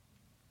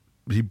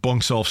 he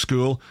bunks off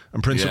school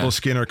and Principal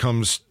Skinner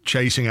comes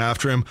chasing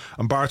after him,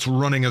 and Bart's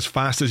running as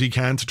fast as he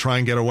can to try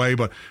and get away,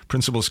 but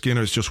Principal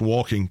Skinner's just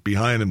walking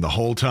behind him the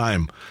whole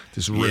time.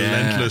 This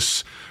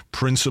relentless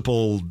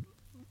Principal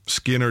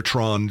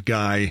Skinnertron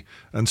guy.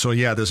 And so,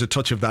 yeah, there's a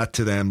touch of that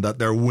to them, that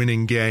they're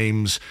winning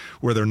games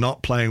where they're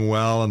not playing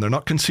well and they're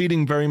not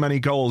conceding very many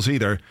goals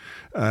either.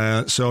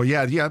 So,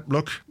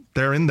 look,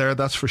 they're in there,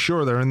 that's for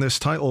sure. They're in this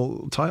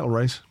title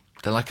race.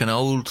 They're like an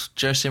old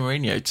Jose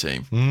Mourinho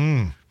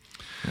team.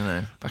 You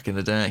know, back in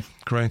the day.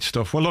 Great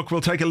stuff. Well, look,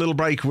 we'll take a little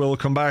break. We'll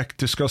come back,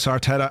 discuss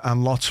Arteta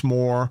and lots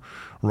more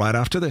right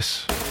after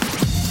this.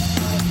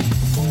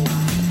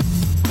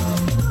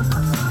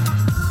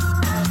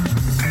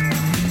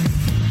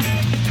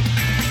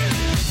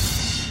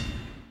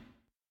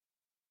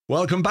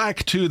 Welcome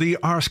back to the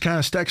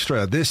Arsecast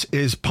Extra. This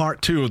is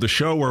part 2 of the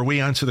show where we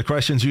answer the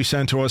questions you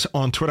sent to us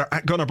on Twitter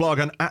at Gunnerblog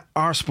and at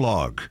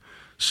Arseblog.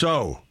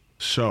 So.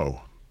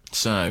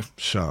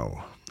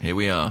 Here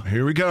we are.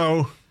 Here we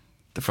go.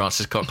 The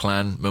Francis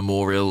Coquelin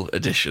Memorial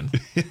Edition.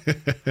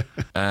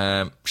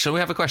 Shall we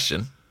have a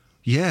question?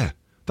 Yeah,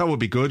 that would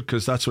be good,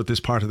 because that's what this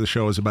part of the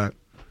show is about.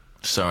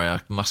 Sorry,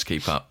 I must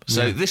keep up.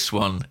 So this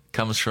one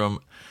comes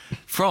from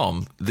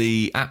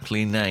the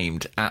aptly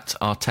named at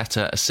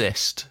Arteta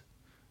Assist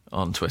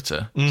on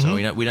Twitter. So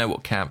we know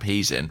what camp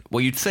he's in.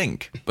 Well, you'd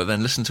think, but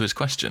then listen to his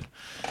question.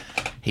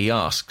 He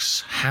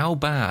asks, how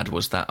bad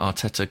was that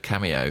Arteta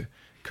cameo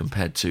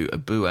compared to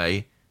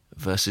Abue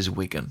versus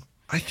Wigan?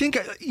 I think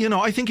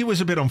it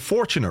was a bit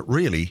unfortunate,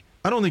 really.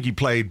 I don't think he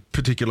played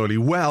particularly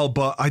well,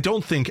 but I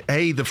don't think,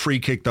 the free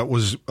kick that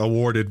was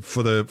awarded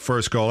for the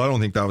first goal, I don't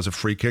think that was a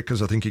free kick,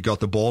 because I think he got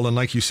the ball. And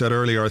like you said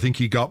earlier, I think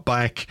he got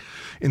back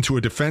into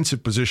a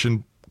defensive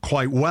position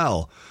quite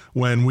well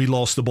when we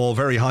lost the ball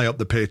very high up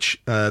the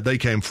pitch. They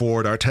came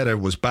forward. Arteta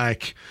was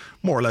back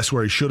more or less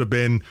where he should have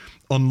been.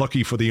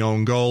 Unlucky for the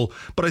own goal.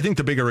 But I think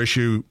the bigger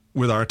issue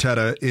with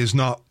Arteta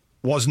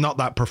was not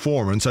that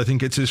performance. I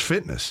think it's his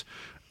fitness.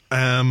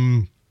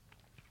 And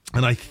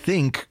I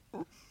think,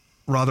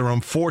 rather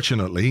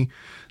unfortunately,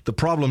 the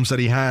problems that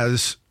he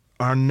has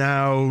are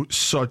now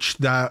such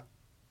that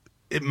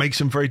it makes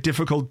him very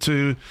difficult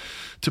to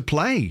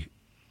play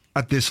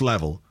at this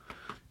level.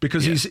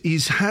 Because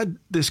he's had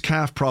this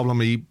calf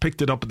problem. He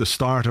picked it up at the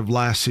start of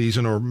last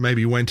season, or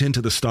maybe went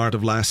into the start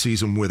of last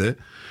season with it.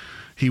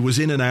 He was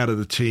in and out of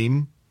the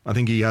team. I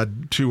think he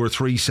had 2 or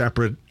 3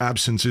 separate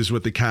absences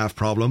with the calf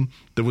problem.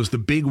 There was the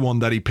big one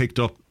that he picked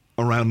up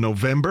around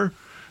November.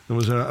 There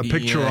was a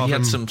picture of him. He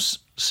had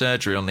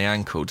surgery on the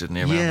ankle, didn't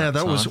he?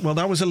 That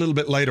was a little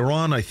bit later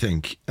on, I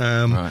think.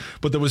 Right.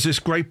 But there was this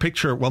great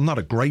picture. Well, not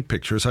a great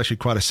picture. It's actually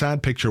quite a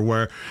sad picture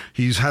where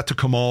he's had to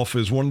come off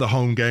as one of the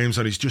home games,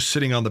 and he's just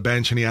sitting on the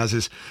bench, and he has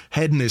his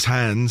head in his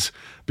hands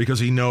because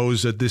he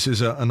knows that this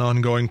is an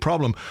ongoing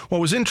problem.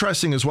 What was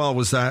interesting as well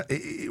was that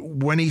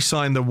when he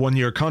signed the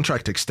 1-year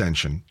contract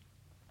extension,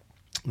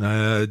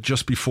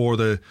 just before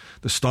the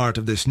start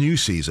of this new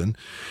season,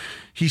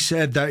 he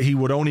said that he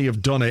would only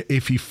have done it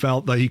if he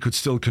felt that he could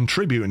still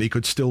contribute and he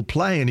could still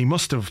play, and he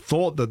must have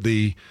thought that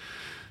the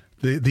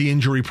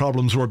injury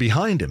problems were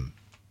behind him.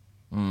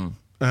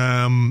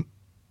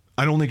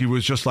 I don't think he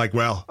was just like,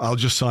 well, I'll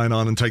just sign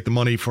on and take the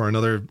money for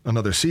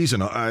another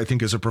season. I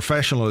think as a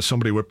professional, as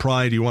somebody with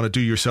pride, you want to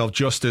do yourself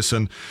justice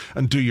and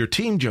do your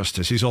team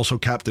justice. He's also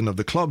captain of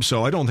the club,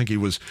 so I don't think he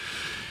was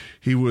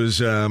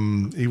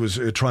trying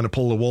to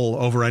pull the wool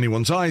over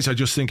anyone's eyes. I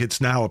just think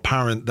it's now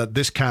apparent that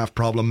this calf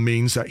problem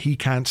means that he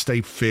can't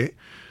stay fit.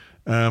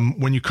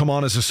 When you come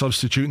on as a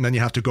substitute and then you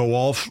have to go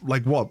off,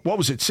 like what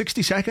was it,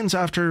 60 seconds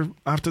after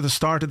the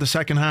start of the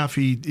second half?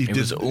 It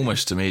was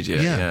almost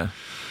immediate, yeah.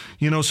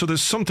 So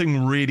there's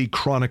something really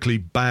chronically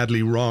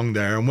badly wrong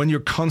there. And when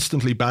you're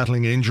constantly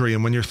battling injury,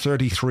 and when you're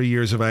 33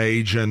 years of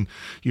age and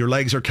your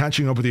legs are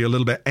catching up with you a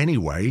little bit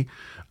anyway,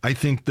 I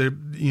think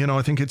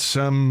it's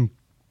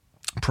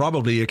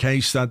probably a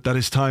case that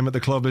his time at the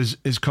club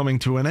is coming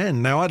to an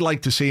end. Now, I'd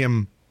like to see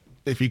him,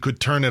 if he could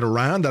turn it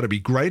around, that'd be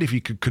great. If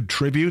he could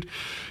contribute,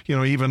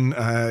 even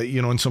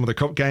in some of the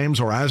cup games,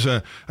 or as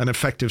an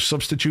effective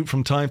substitute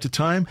from time to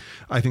time,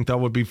 I think that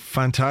would be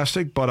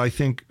fantastic. But I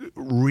think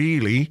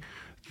really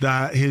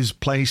that his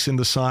place in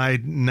the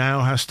side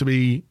now has to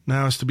be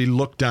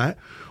looked at.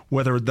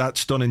 Whether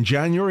that's done in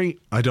January,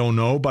 I don't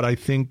know, but I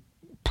think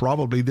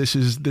probably this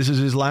is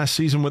his last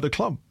season with the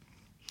club.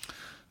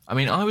 I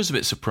mean, I was a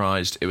bit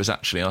surprised it was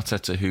actually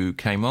Arteta who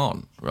came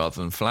on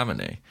rather than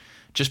Flamini,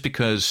 just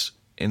because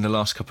in the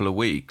last couple of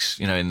weeks,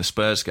 in the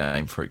Spurs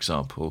game, for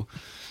example,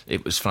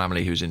 it was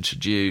Flamini who was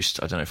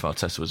introduced. I don't know if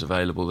Arteta was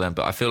available then,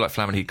 but I feel like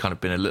Flamini had kind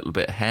of been a little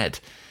bit ahead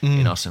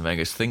in Arsene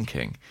Wenger's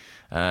thinking.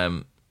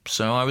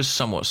 So I was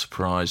somewhat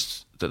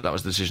surprised that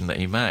was the decision that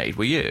he made.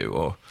 Were you?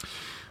 Or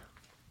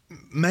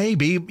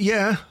maybe,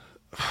 yeah,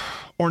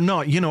 or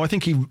not. I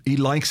think he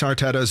likes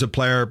Arteta as a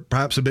player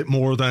perhaps a bit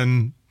more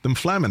than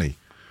Flamini.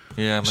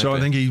 Yeah, maybe. So I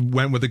think he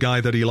went with the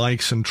guy that he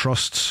likes and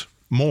trusts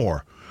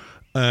more.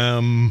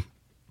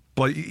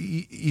 But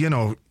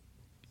you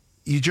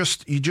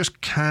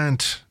just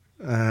can't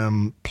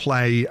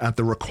play at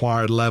the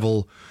required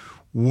level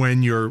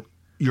when you're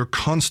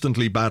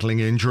constantly battling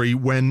injury,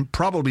 when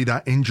probably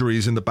that injury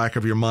is in the back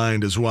of your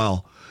mind as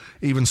well,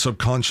 even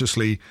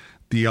subconsciously.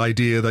 The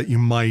idea that you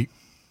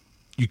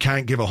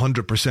can't give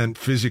 100%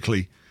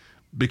 physically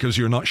because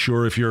you're not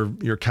sure if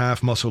your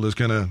calf muscle is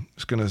gonna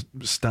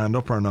stand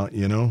up or not.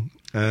 Yeah,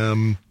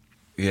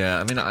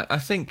 I mean, I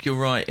think you're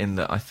right in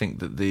that. I think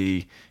that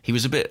he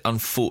was a bit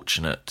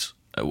unfortunate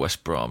at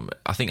West Brom.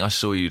 I think I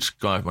saw you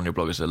describe on your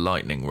blog as a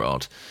lightning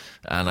rod,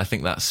 and I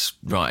think that's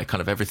right.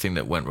 Kind of everything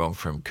that went wrong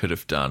for him could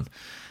have done.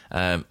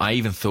 I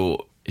even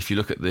thought, if you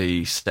look at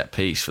the set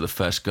piece for the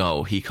first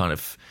goal, he kind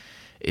of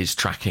is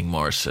tracking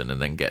Morrison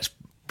and then gets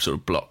sort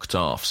of blocked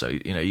off. So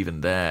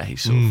even there, he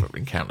sort of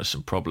encounters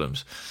some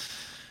problems.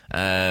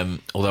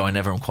 Although I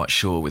never am quite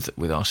sure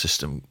with our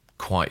system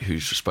quite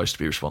who's supposed to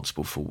be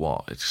responsible for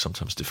what. It's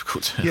sometimes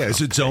difficult to... Yeah,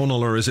 is it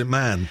zonal or is it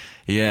man?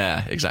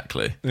 Yeah,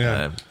 exactly.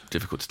 Yeah.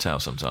 Difficult to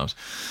tell sometimes.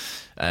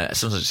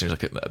 Sometimes it seems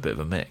like a bit of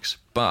a mix.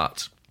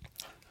 But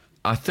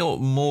I thought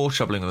more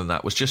troubling than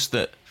that was just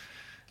that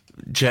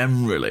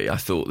generally I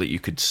thought that you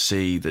could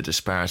see the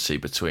disparity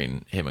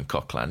between him and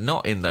Coquelin.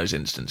 Not in those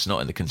instances, not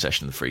in the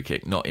concession of the free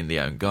kick, not in the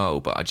own goal,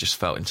 but I just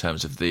felt in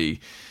terms of the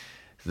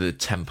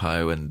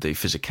tempo and the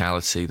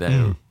physicality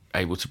they're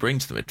able to bring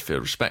to the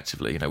midfield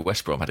respectively.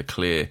 West Brom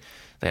they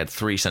had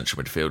three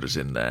central midfielders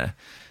in there,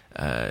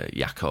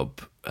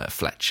 Jakob,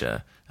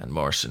 Fletcher and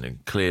Morrison,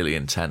 and clearly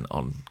intent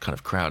on kind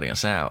of crowding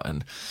us out,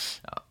 and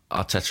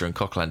Arteta and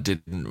Coquelin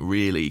didn't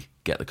really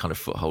get the kind of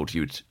foothold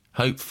you'd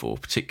hope for,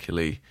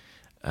 particularly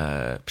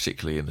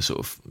in the sort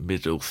of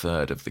middle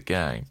third of the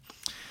game.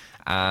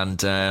 And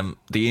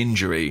the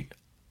injury,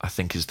 I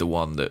think, is the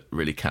one that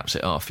really caps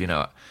it off.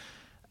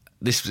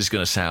 This is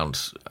going to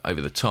sound over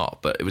the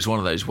top, but it was one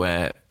of those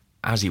where,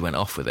 as he went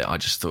off with it,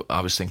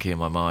 I was thinking in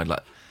my mind,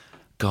 like,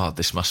 God,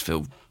 this must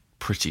feel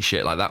pretty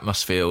shit. Like, that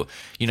must feel,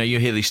 you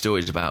hear these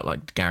stories about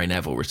like Gary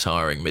Neville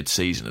retiring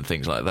mid-season and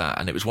things like that,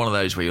 and it was one of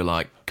those where you're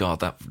like,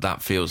 God,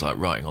 that feels like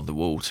writing on the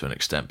wall to an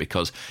extent,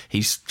 because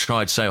he's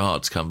tried so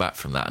hard to come back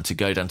from that, and to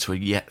go down to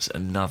yet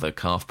another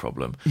calf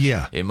problem.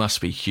 Yeah, it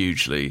must be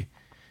hugely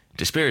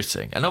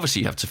dispiriting. And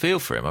obviously you have to feel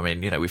for him. I mean,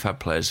 we've had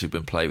players who've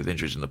been plagued with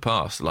injuries in the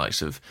past, the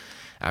likes of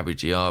Abu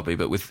Diaby,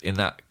 but in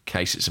that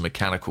case it's a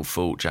mechanical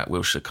fault. Jack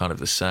Wilshere kind of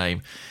the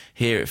same.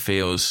 Here it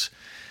feels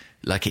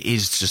like it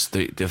is just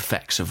the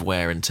effects of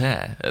wear and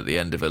tear at the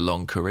end of a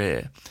long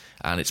career,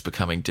 and it's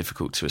becoming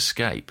difficult to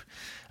escape.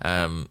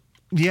 I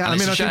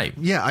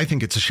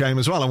think it's a shame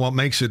as well. And what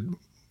makes it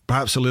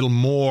perhaps a little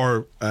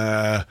more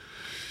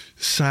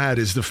sad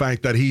is the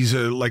fact that he's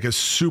like a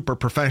super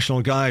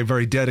professional guy,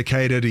 very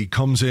dedicated. He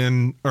comes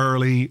in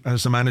early,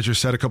 as the manager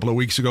said a couple of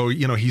weeks ago.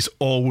 He's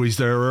always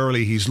there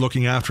early. He's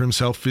looking after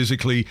himself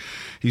physically.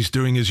 He's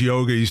doing his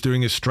yoga. He's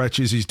doing his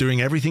stretches. He's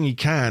doing everything he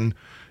can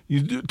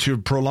to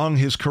prolong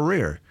his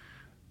career.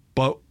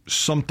 But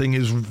something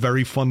is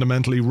very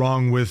fundamentally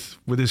wrong with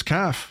his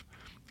calf.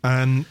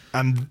 And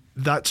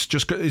it's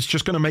just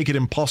going to make it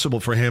impossible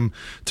for him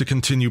to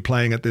continue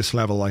playing at this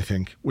level, I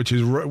think, which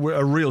is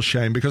a real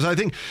shame, because I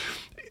think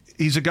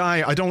he's a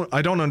guy, I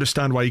don't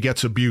understand why he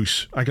gets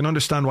abuse. I can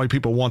understand why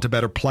people want a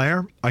better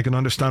player. I can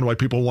understand why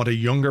people want a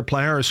younger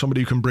player, or somebody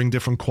who can bring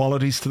different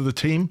qualities to the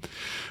team.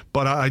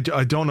 But I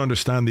don't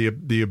understand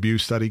the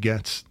abuse that he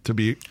gets, to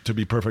be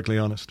perfectly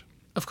honest.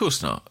 Of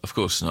course not.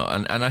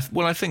 And I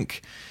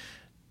think,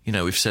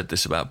 we've said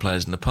this about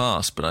players in the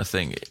past, but I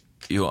think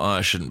your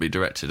eye shouldn't be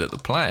directed at the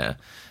player.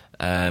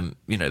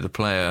 The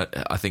player,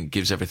 I think,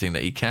 gives everything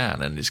that he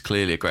can and is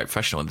clearly a great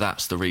professional, and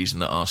that's the reason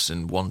that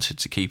Arsene wanted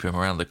to keep him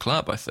around the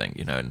club, I think,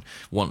 and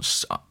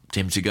wants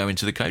him to go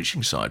into the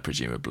coaching side,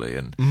 presumably,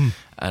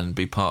 and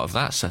be part of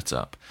that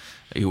setup.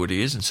 He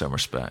already is in some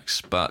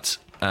respects. But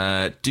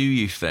do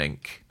you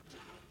think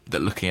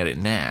that, looking at it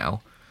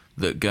now,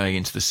 that going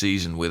into the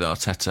season with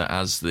Arteta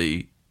as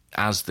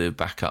the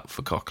backup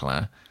for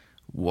Coquelin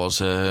was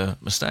a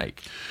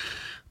mistake?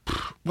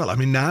 Well, I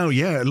mean, now,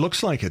 yeah, it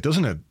looks like it,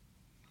 doesn't it?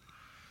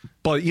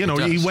 But, he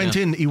went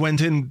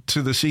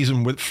into the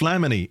season with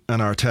Flamini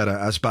and Arteta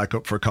as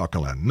backup for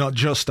Coquelin, not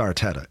just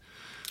Arteta.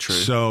 True.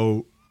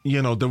 So,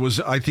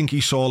 I think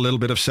he saw a little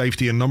bit of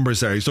safety in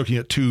numbers there. He's looking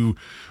at two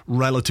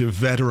relative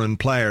veteran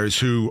players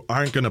who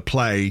aren't going to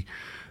play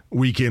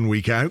week in,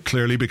 week out,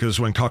 clearly, because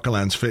when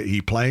Coquelin's fit,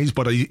 he plays.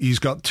 But he's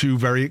got two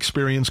very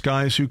experienced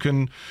guys who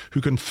can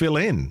fill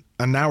in.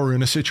 And now we're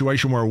in a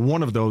situation where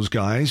one of those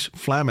guys,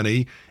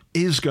 Flamini,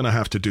 is going to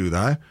have to do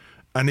that,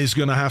 and is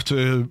going to have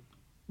to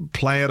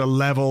play at a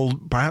level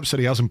perhaps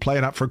that he hasn't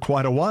played at for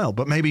quite a while.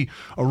 But maybe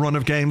a run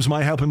of games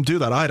might help him do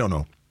that. I don't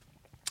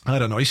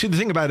know. You see, the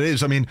thing about it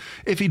is, I mean,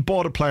 if he'd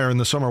bought a player in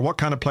the summer, what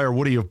kind of player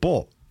would he have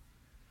bought?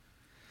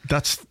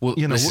 This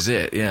is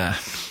it, yeah.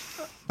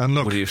 And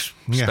look, would he have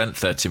spent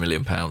 £30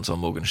 million on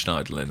Morgan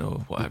Schneiderlin or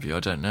what have you? I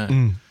don't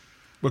know.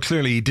 Well,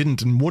 clearly he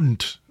didn't and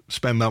wouldn't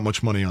spend that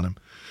much money on him.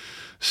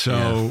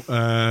 So,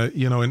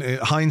 in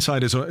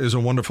hindsight is a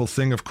wonderful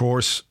thing, of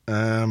course.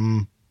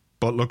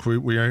 But look,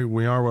 we are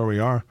where we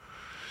are.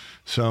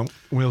 So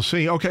we'll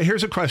see. Okay,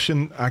 here's a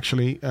question,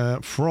 actually,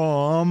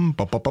 from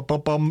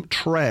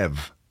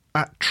Trev,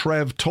 at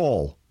Trev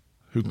Tall,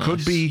 who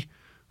Nice.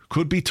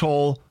 could be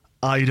tall.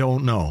 I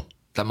don't know.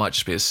 That might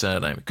just be his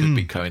surname. It could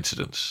be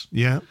coincidence.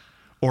 Yeah.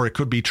 Or it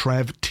could be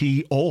Trev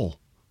T. All.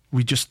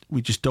 We just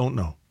don't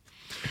know.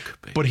 It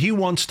could be. But he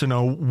wants to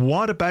know,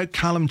 what about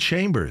Callum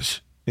Chambers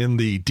in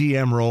the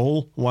DM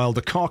role while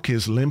the cock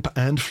is limp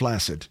and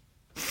flaccid?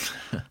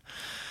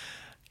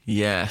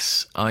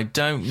 Yes, I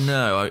don't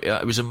know.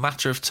 It was a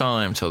matter of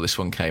time till this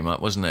one came up,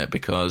 wasn't it?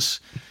 Because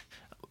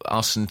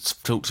Arsene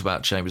talked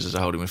about Chambers as a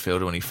holding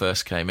midfielder when he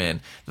first came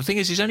in. The thing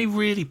is, he's only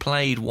really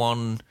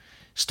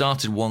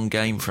started one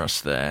game for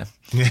us there.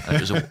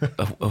 And it was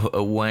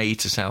away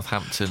to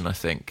Southampton, I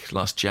think,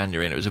 last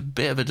January, and it was a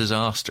bit of a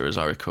disaster, as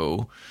I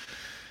recall.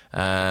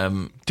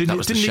 That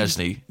was the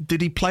Chesney.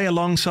 Did he play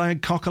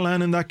alongside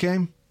Coquelin in that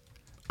game?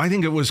 I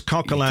think it was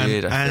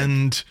Coquelin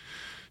and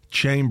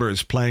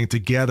Chambers playing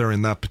together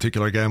in that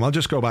particular game. I'll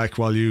just go back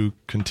while you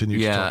continue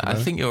to talk about it.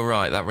 I think you're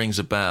right. That rings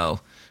a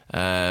bell.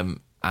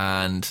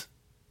 And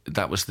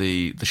that was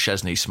the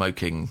Chesney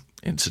smoking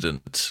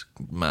incident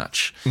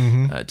match.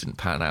 It didn't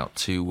pan out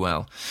too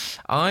well.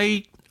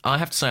 I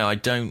have to say, I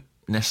don't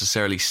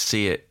necessarily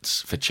see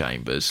it for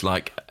Chambers.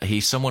 Like,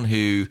 he's someone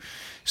who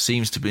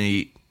seems to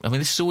be... I mean,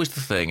 this is always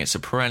the thing. It's a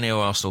perennial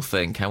Arsenal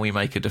thing. Can we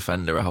make a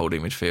defender a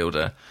holding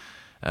midfielder?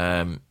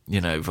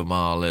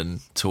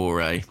 Vermaelen,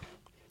 Toure,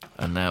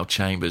 and now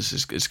Chambers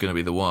is going to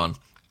be the one.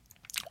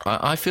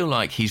 I feel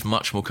like he's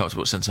much more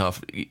comfortable at centre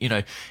half.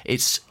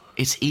 It's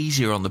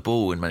easier on the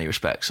ball in many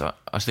respects.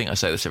 I think I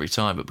say this every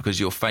time, but because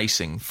you're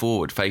facing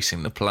forward,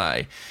 facing the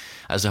play,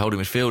 as a holding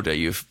midfielder,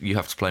 you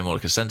have to play more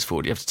like a centre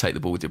forward. You have to take the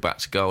ball with your back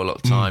to goal a lot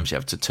of times. You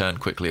have to turn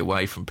quickly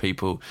away from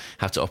people,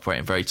 have to operate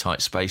in very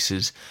tight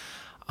spaces.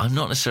 I'm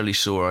not necessarily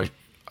sure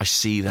I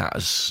see that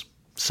as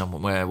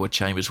somewhere where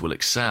Chambers will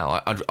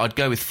excel. I'd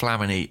go with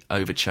Flamini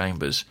over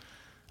Chambers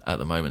at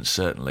the moment,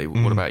 certainly.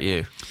 What about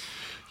you?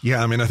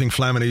 Yeah, I mean, I think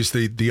Flamini's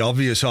the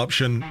obvious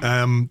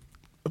option.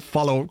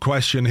 Follow-up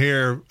question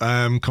here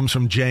comes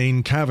from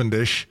Jane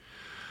Cavendish,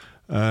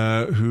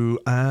 who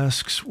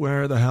asks,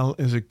 where the hell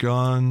is it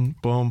gone?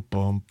 Bum,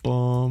 bum,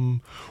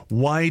 bum.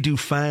 Why do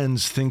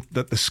fans think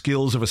that the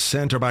skills of a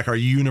centre-back are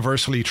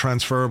universally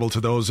transferable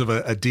to those of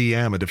a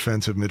DM, a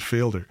defensive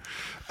midfielder?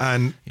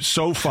 And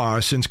so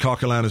far, since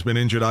Coquelin has been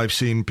injured, I've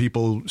seen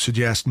people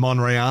suggest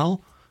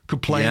Monreal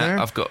could play there.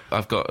 I've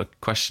got a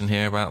question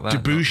here about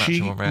that.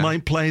 Debuchy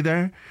might play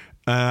there.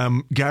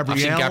 Gabriel. I've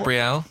seen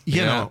Gabriel.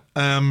 You know,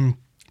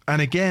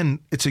 and again,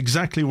 it's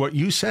exactly what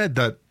you said,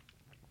 that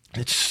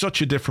it's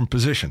such a different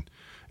position.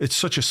 It's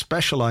such a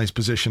specialised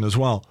position as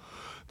well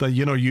that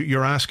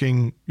you're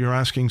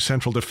asking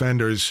central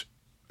defenders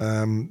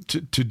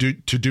to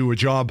do a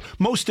job.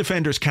 Most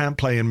defenders can't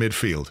play in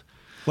midfield.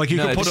 Like you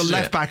could put a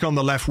left back on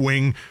the left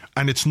wing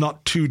and it's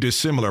not too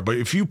dissimilar. But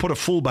if you put a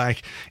full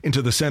back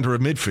into the centre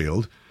of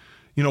midfield,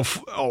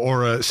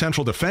 or a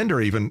central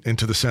defender even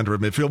into the centre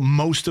of midfield,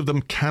 most of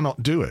them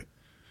cannot do it.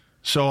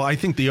 So I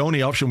think the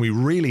only option we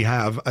really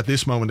have at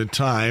this moment in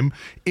time,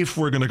 if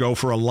we're going to go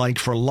for a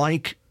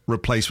like-for-like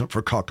replacement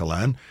for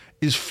Coquelin,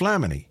 is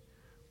Flamini.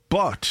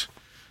 But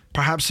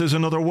perhaps there's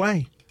another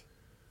way.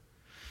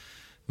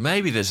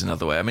 Maybe there's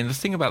another way. I mean, the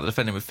thing about the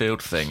defending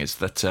midfield thing is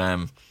that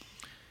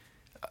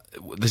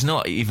there's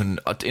not even,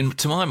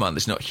 to my mind,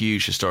 there's not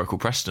huge historical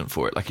precedent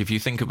for it. Like if you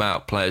think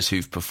about players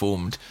who've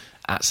performed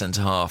at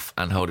centre-half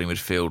and holding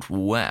midfield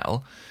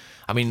well,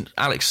 I mean,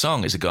 Alex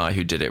Song is a guy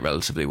who did it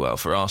relatively well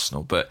for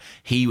Arsenal, but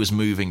he was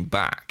moving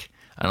back.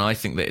 And I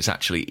think that it's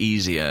actually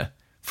easier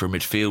for a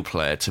midfield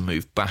player to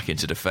move back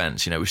into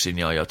defence. We've seen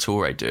Yaya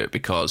Toure do it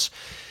because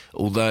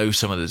although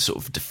some of the sort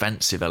of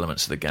defensive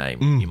elements of the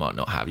game you might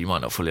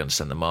not fully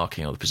understand the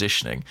marking or the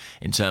positioning,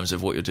 in terms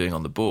of what you're doing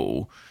on the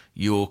ball,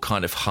 you're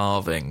kind of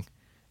halving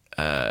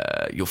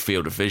your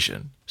field of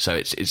vision. So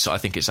I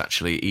think it's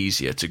actually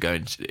easier to go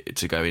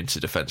into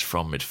defence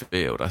from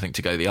midfield. I think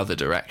to go the other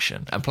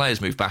direction, and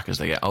players move back as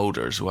they get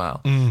older as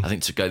well. I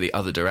think to go the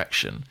other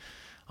direction,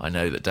 I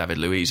know that David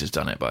Luiz has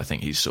done it, but I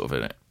think he's sort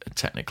of a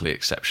technically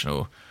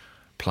exceptional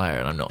player,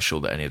 and I'm not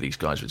sure that any of these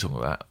guys we're talking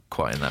about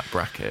quite in that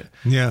bracket.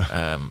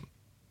 Yeah.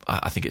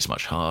 I think it's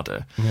much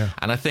harder. Yeah.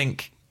 And I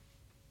think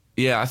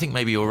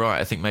maybe you're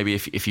right. I think maybe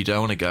if you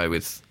don't want to go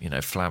with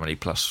Flamini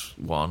plus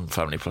one,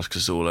 Flamini plus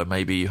Cazorla,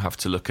 maybe you have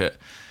to look at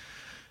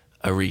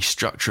a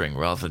restructuring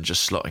rather than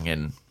just slotting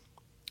in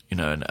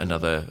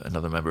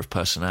another member of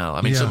personnel.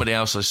 I mean, somebody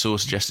else I saw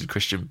suggested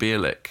Christian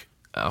Bielik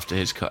after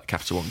his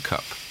Capital One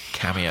Cup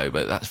cameo,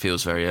 but that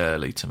feels very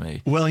early to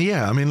me. Well,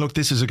 yeah. I mean, look,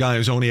 this is a guy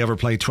who's only ever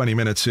played 20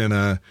 minutes in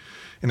a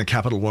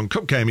Capital One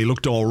Cup game. He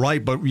looked all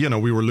right, but we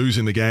were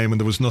losing the game and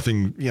there was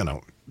nothing,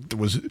 there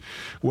was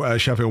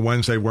Sheffield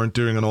Wednesday weren't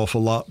doing an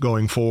awful lot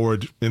going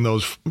forward in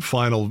those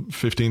final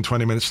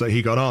 15-20 minutes that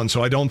he got on.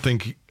 So I don't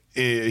think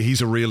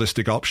he's a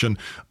realistic option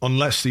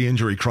unless the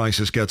injury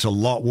crisis gets a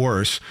lot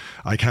worse.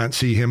 I can't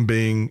see him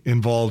being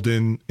involved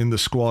in the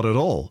squad at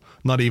all,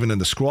 not even in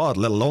the squad,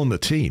 let alone the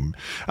team.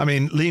 I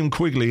mean,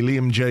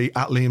 Liam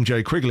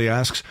J Quigley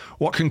asks,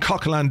 what can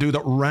Coquelin do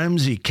that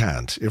Ramsey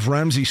can't? If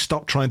Ramsey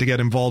stopped trying to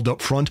get involved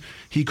up front,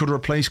 he could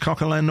replace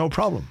Coquelin no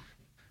problem.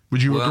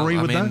 Would you agree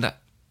with that?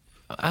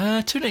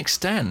 To an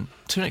extent.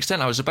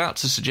 I was about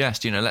to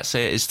suggest, let's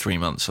say it is 3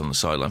 months on the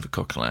sideline for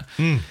Coquelin.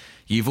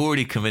 You've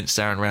already convinced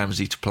Aaron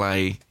Ramsey to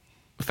play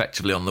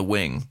effectively on the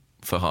wing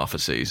for half a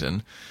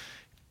season.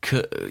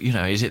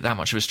 Is it that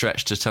much of a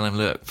stretch to tell him,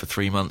 look, for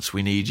 3 months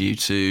we need you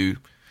to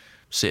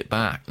sit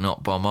back,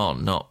 not bomb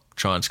on, not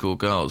try and score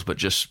goals, but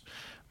just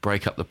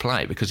break up the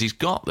play? Because he's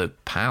got the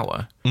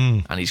power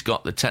and he's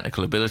got the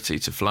technical ability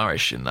to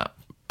flourish in that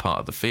part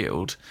of the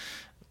field.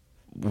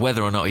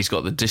 Whether or not he's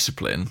got the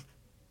discipline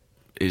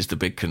is the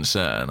big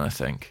concern, I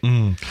think.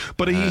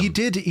 But he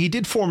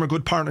did form a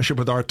good partnership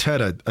with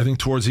Arteta, I think,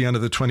 towards the end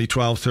of the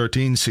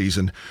 2012-13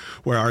 season,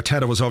 where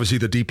Arteta was obviously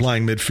the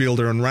deep-lying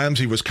midfielder and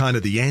Ramsey was kind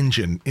of the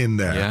engine in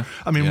there. Yeah.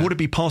 I mean, would it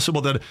be possible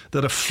that a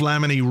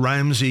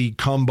Flamini-Ramsey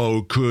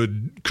combo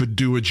could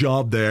do a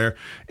job there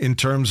in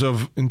terms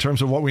of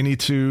what we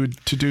need to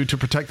do to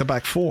protect the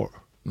back four?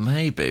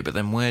 Maybe, but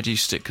then where do you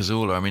stick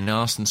Cazorla? I mean,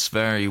 Arsenal's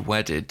very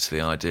wedded to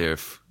the idea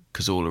of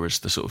Cazorla is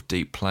the sort of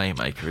deep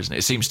playmaker, isn't it?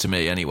 It seems to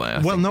me, anyway.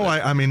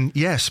 I mean,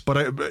 yes,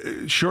 but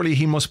surely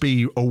he must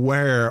be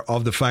aware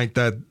of the fact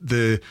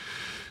that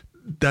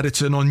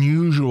it's an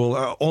unusual,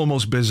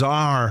 almost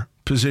bizarre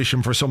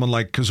position for someone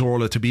like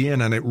Cazorla to be in,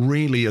 and it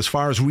really, as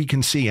far as we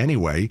can see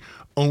anyway,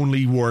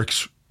 only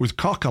works with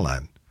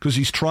Coquelin, because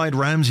he's tried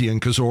Ramsey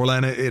and Cazorla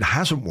and it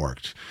hasn't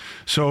worked.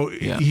 So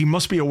he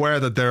must be aware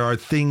that there are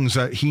things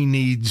that he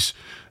needs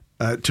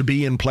to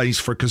be in place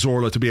for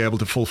Cazorla to be able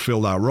to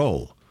fulfill that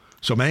role.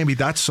 So maybe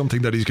that's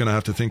something that he's going to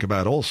have to think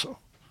about also.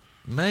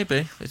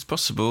 Maybe. It's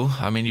possible.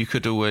 I mean, you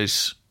could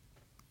always...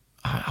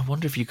 I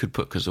wonder if you could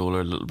put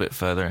Cazorla a little bit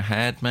further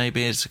ahead,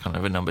 maybe, as kind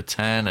of a number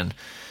 10. And,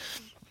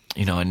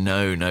 I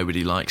know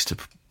nobody likes to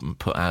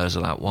put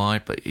Ozil out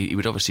wide, but he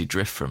would obviously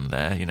drift from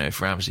there. If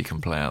Ramsey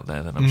can play out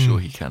there, then I'm sure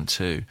he can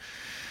too.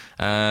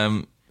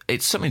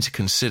 It's something to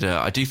consider.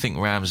 I do think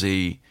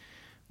Ramsey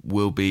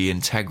will be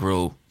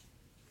integral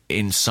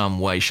in some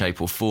way, shape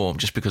or form,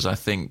 just because I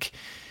think...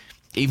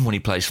 even when he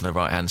plays from the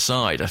right-hand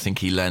side, I think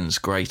he lends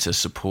greater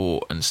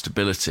support and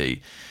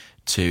stability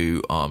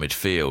to our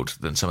midfield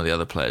than some of the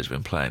other players who've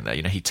been playing there.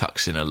 He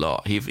tucks in a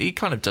lot. He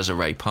kind of does a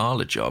Ray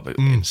Parlour job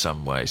in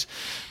some ways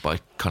by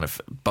kind of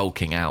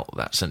bulking out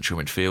that central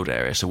midfield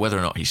area. So whether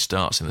or not he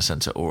starts in the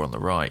centre or on the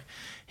right,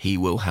 he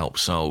will help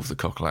solve the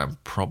Coquelin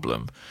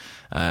problem.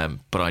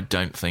 But I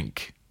don't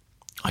think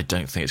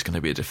it's going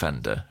to be a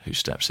defender who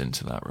steps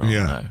into that role.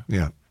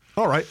 Yeah.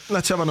 All right,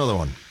 let's have another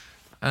one.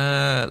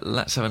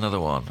 Let's have another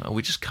one. Oh,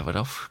 we just covered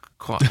off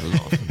quite a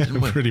lot of them,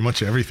 didn't we? Pretty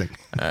much everything.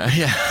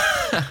 Yeah.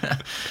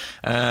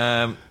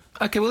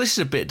 Okay, well, this is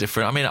a bit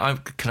different. I mean, I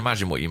can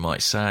imagine what you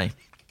might say.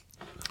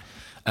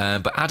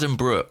 But Adam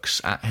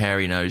Brooks, at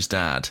Hairy Nose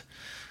Dad,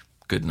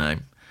 good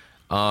name,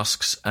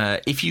 asks,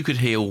 if you could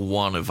heal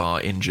one of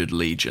our injured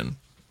legion,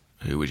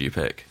 who would you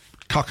pick?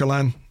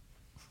 Coquelin.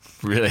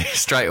 Really?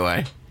 Straight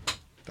away?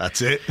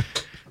 That's it.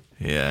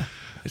 Yeah.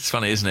 It's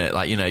funny, isn't it?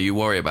 Like, you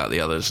worry about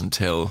the others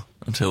until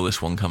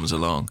this one comes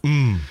along.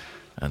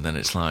 And then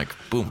it's like,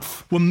 boom.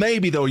 Well,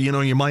 maybe, though,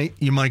 you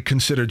might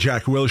consider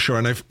Jack Wilshere,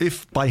 and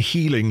if by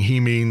healing he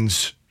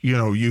means,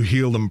 you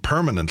heal them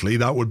permanently,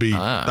 that would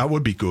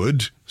be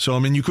good. So, I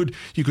mean, you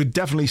could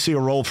definitely see a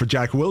role for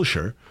Jack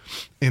Wilshere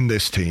in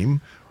this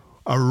team.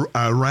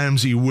 A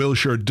Ramsey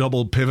Wilshere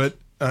double pivot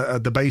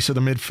at the base of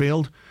the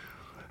midfield.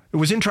 It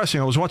was interesting.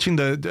 I was watching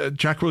the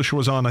Jack Wilshere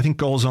was on, I think,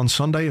 Goals on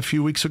Sunday a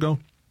few weeks ago.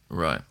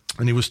 Right.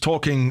 And he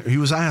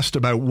was asked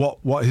about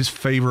what his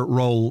favourite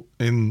role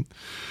in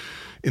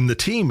the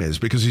team is,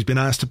 because he's been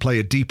asked to play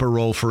a deeper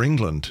role for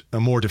England, a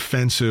more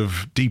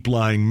defensive,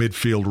 deep-lying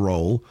midfield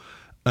role.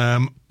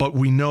 But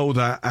we know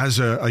that as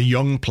a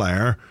young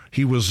player,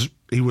 he was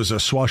a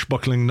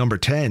swashbuckling number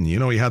 10.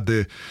 He had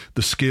the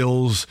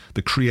skills,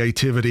 the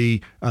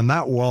creativity, and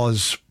that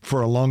was,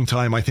 for a long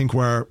time, I think,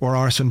 where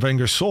Arsene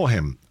Wenger saw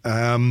him.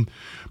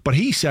 But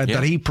he said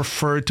that he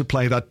preferred to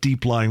play that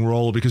deep-lying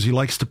role because he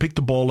likes to pick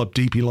the ball up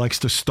deep. He likes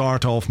to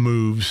start off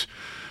moves.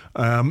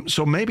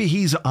 So maybe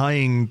he's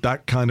eyeing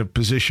that kind of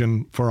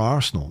position for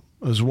Arsenal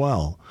as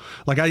well.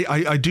 Like,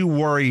 I do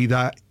worry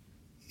that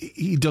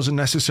he doesn't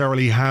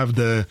necessarily have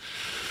the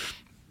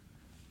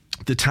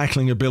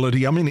tackling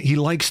ability. I mean, he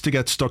likes to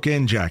get stuck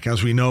in, Jack,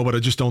 as we know, but I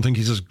just don't think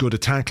he's as good a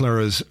tackler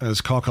as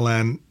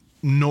Coquelin,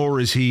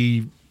 nor is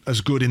he as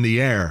good in the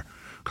air.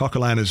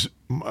 Coquelin is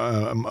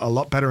a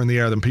lot better in the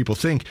air than people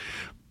think.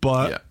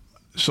 But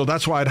so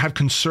that's why I'd have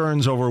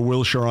concerns over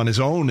Wilshere on his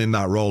own in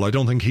that role. I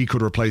don't think he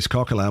could replace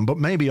Coquelin, but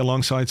maybe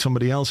alongside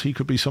somebody else, he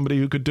could be somebody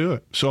who could do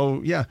it.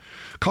 So, yeah,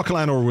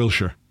 Coquelin or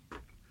Wilshere.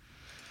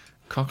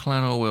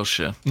 Coquelin or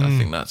Wilshere?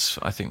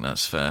 I think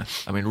that's fair.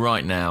 I mean,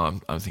 right now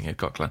I'm thinking of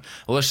Coquelin.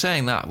 Although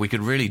saying that, we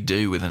could really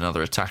do with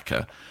another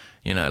attacker.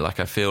 Like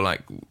I feel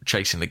like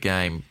chasing the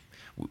game.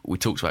 We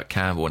talked about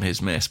Campbell and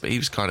his miss, but he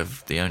was kind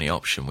of the only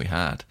option we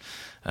had.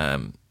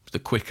 The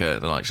quicker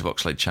the likes of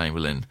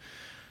Oxlade-Chamberlain,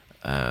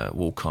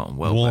 Walcott and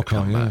Welbeck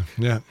come back,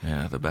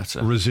 yeah, the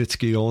better.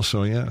 Rosicky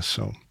also,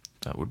 so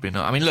that would be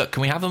nice. I mean, look,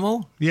 can we have them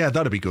all? Yeah,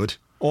 that'd be good.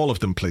 All of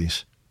them,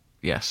 please.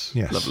 Yes.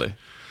 Lovely.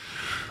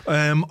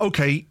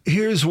 Okay,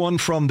 here's one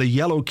from the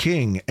Yellow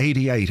King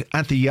 88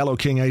 at the Yellow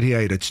King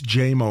 88. It's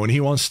JMO, and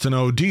he wants to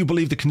know: do you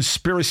believe the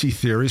conspiracy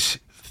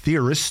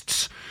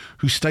theorists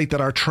who state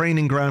that our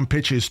training ground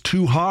pitch is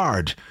too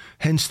hard,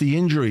 hence the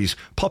injuries?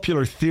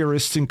 Popular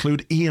theorists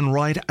include Ian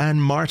Wright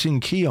and Martin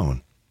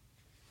Keown.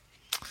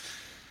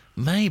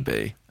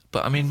 Maybe,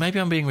 but I mean, maybe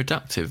I'm being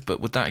reductive, but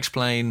would that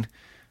explain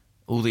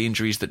all the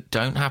injuries that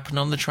don't happen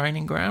on the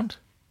training ground?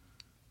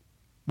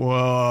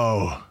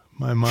 Whoa,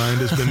 my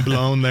mind has been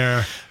blown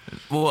there.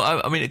 Well,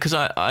 I mean, because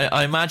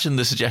I imagine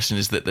the suggestion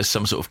is that there's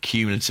some sort of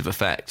cumulative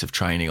effect of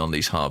training on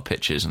these hard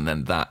pitches, and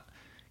then that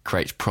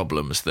creates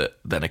problems that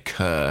then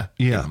occur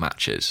in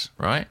matches,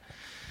 right?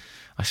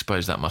 I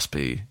suppose that must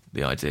be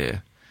the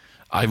idea.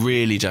 I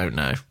really don't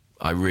know.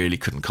 I really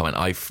couldn't comment.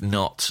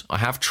 I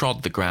have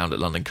trod the ground at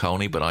London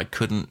Colney, but I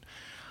couldn't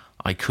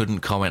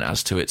comment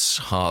as to its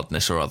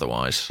hardness or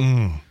otherwise.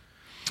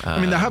 I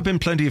mean, there have been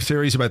plenty of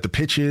theories about the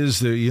pitches,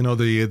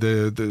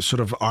 the sort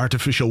of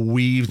artificial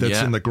weave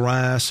that's in the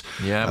grass,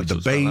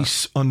 the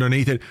base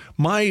underneath it.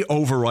 My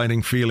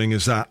overriding feeling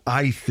is that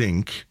I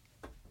think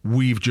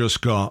we've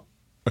just got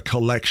a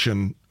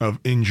collection of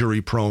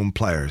injury-prone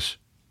players,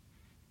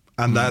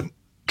 and that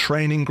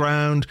training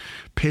ground,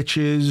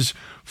 pitches,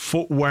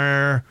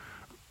 footwear,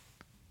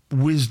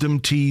 wisdom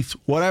teeth,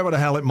 whatever the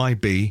hell it might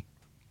be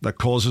that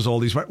causes all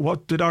these.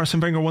 What did Arsene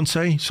Wenger once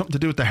say? Something to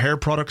do with the hair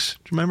products.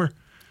 Do you remember?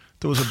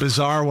 There was a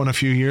bizarre one a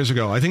few years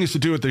ago. I think it's to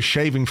do with the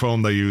shaving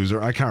foam they use,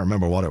 or I can't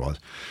remember what it was.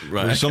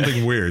 Right. It was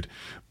something weird.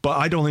 But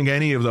I don't think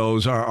any of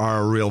those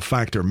are a real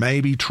factor.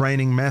 Maybe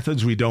training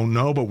methods, we don't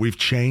know, but we've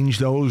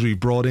changed those. We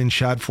brought in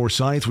Shad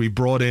Forsyth. We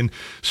brought in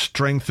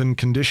strength and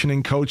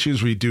conditioning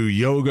coaches. We do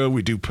yoga.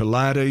 We do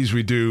Pilates.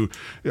 We do,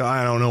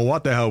 I don't know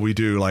what the hell we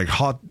do, like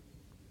hot,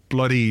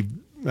 bloody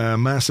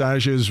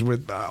massages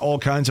with all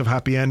kinds of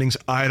happy endings.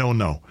 I don't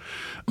know.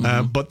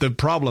 But the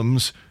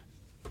problems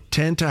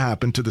tend to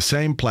happen to the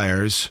same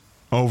players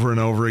over and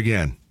over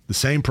again. The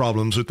same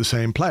problems with the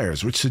same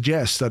players, which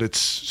suggests that it's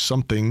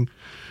something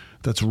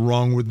that's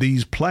wrong with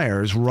these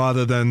players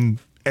rather than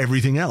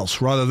everything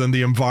else, rather than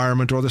the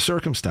environment or the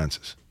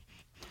circumstances.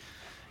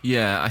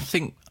 Yeah, I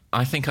feel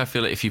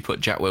like if you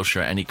put Jack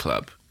Wilshere at any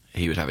club,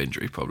 he would have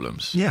injury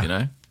problems.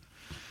 Yeah.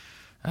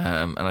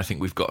 And I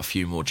think we've got a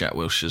few more Jack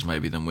Wilsheres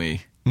maybe than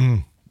we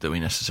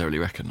necessarily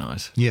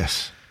recognise.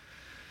 Yes.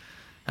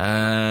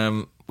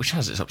 Which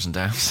has its ups and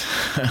downs.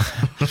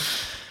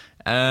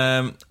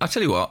 I'll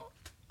tell you what,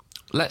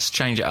 let's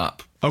change it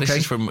up. Okay. This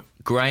is from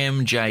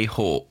Graham J.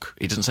 Hawk.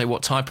 He doesn't say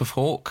what type of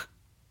hawk,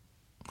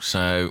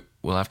 so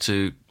we'll have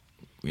to,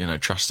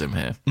 trust him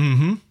here.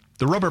 Mm-hmm.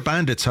 The Rubber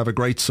Bandits have a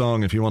great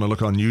song if you want to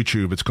look on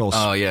YouTube. It's called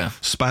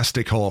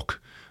Spastic Hawk.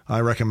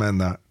 I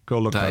recommend that. Go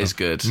look at it. That is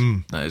good.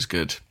 That is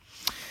good.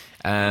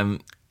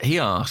 He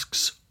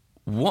asks,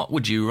 what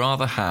would you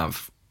rather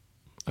have?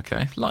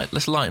 Okay,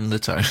 let's lighten the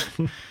tone.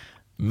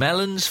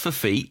 Melons for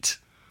feet,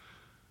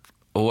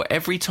 or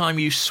every time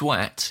you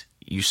sweat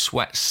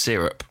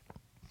syrup?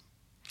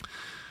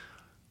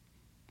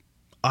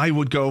 I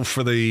would go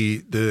for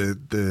the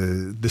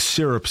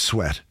syrup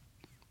sweat.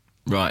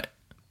 Right.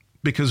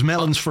 Because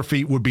melons for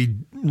feet would be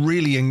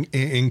really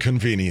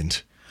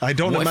inconvenient. I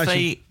don't imagine. If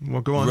they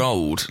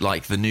rolled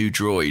like the new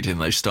droid in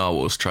those Star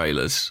Wars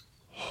trailers?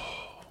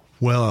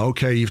 Well,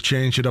 okay, you've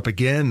changed it up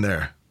again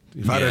there.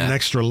 You've added an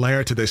extra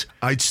layer to this.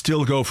 I'd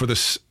still go for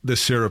the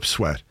syrup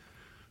sweat.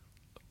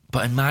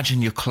 But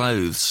imagine your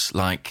clothes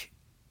like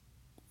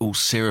all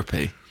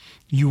syrupy.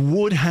 You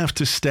would have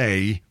to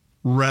stay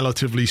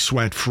relatively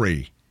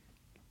sweat-free.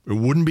 It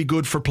wouldn't be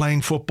good for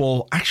playing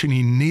football.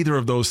 Actually, neither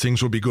of those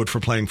things would be good for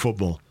playing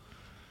football.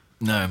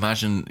 No,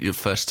 imagine your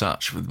first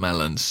touch with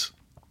melons.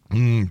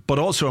 But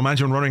also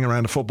imagine running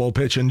around a football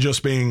pitch and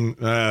just being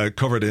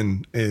covered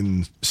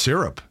in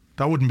syrup.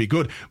 That wouldn't be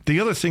good. The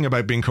other thing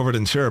about being covered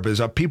in syrup is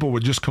that people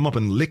would just come up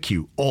and lick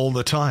you all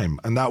the time,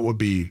 and that would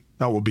be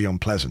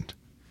unpleasant.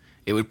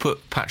 It would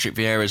put Patrick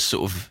Vieira's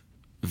sort of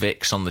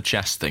Vicks on the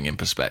chest thing in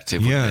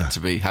perspective, wouldn't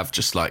it? To have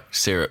just like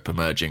syrup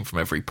emerging from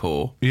every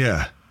pore.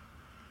 Yeah,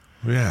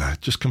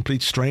 just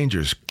complete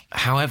strangers.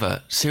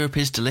 However, syrup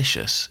is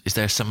delicious. Is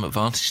there some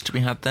advantage to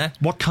be had there?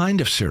 What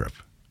kind of syrup?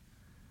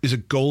 Is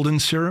it golden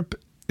syrup?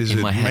 Is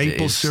it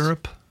maple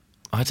syrup?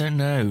 I don't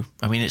know.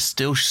 I mean, it's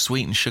still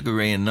sweet and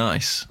sugary and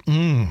nice.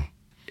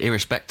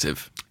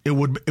 Irrespective. It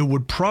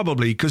would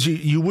probably, because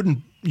you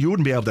wouldn't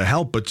be able to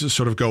help but just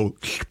sort of go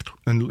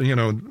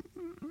and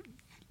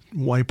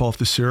wipe off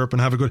the syrup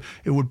and have a good.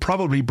 It would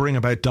probably bring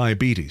about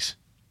diabetes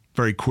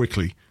very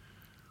quickly.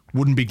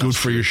 Wouldn't be good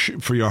for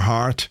your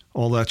heart.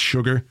 All that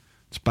sugar,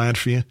 it's bad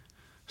for you.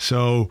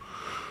 So,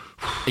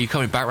 are you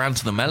coming back around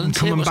to the melon?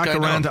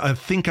 I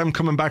think I'm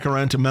coming back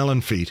around to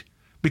melon feet,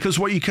 because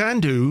what you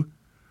can do,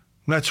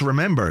 let's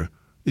remember,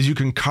 is you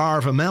can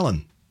carve a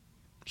melon.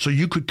 So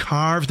you could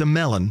carve the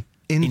melon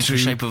into the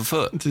shape of a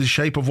foot, into the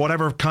shape of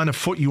whatever kind of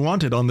foot you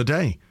wanted on the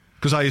day.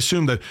 Because I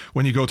assume that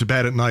when you go to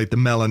bed at night, the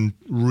melon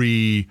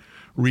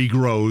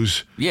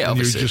regrows. Yeah, and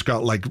obviously. You've just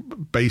got like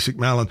basic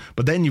melon.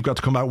 But then you've got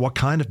to come out, what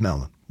kind of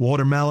melon?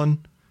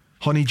 Watermelon?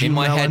 Honeydew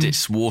melon? In my head,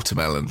 it's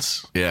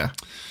watermelons. Yeah.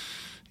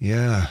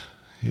 Yeah.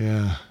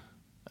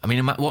 I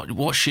mean,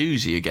 what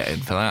shoes are you getting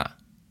for that?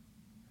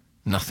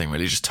 Nothing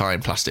really, just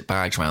tying plastic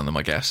bags around them,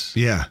 I guess.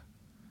 Yeah.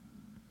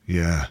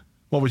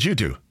 What would you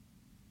do?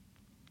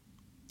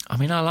 I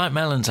mean, I like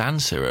melons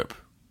and syrup,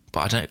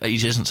 but he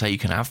doesn't say you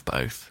can have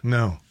both.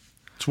 No.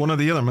 It's one or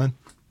the other, man.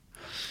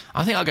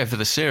 I think I'll go for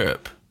the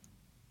syrup.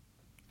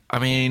 I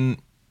mean,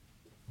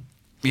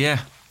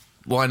 yeah,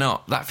 why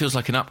not? That feels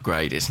like an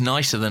upgrade. It's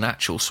nicer than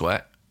actual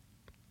sweat.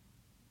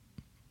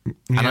 Yeah.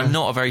 And I'm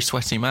not a very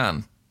sweaty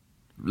man.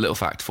 Little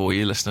fact for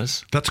you,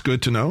 listeners. That's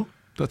good to know.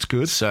 That's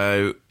good.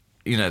 So,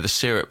 the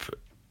syrup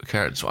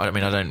occurrence, I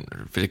mean, I don't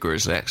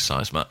vigorously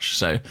exercise much,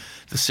 so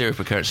the syrup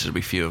occurrences will be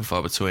few and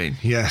far between.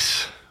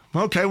 Yes.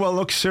 Okay, well,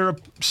 look,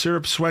 syrup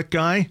sweat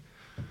guy.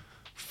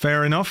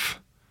 Fair enough.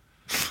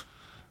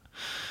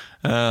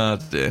 Oh,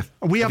 dear.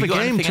 We have a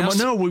game tomorrow.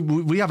 No,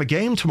 we have a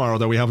game tomorrow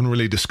that we haven't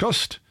really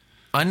discussed.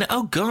 I know.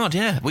 Oh, God,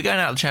 yeah. We're going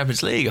out of the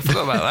Champions League. I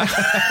forgot about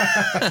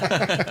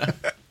that.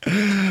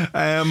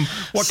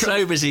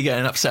 So busy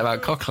getting upset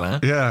about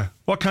Coquelin. Yeah.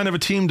 What kind of a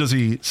team does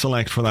he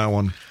select for that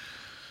one?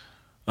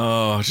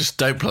 Oh, just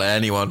don't play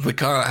anyone. We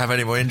can't have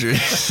any more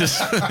injuries.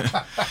 Just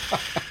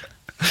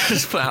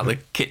put out the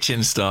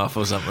kitchen staff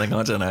or something.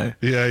 I don't know.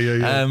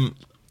 Yeah.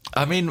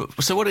 I mean,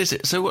 so what is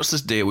it? So what's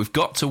this deal? We've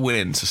got to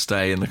win to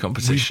stay in the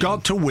competition. We've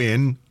got to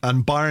win,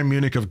 and Bayern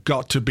Munich have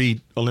got to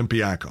beat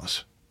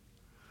Olympiacos,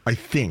 I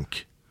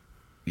think.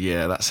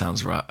 Yeah, that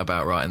sounds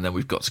about right. And then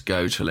we've got to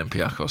go to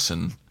Olympiacos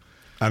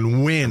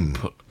and win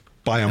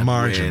by a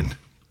margin.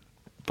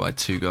 By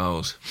 2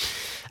 goals.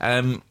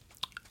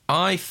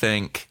 I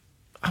think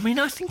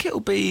it'll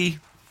be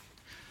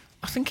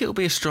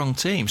a strong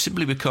team,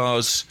 simply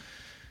because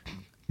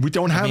we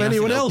don't have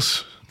anyone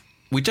else.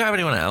 We don't have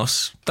anyone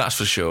else, that's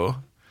for sure.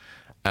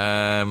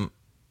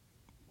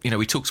 We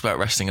talked about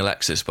resting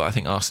Alexis, but I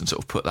think Arsene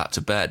sort of put that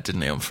to bed,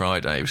 didn't he, on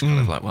Friday? He was kind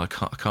of like, well, I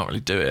can't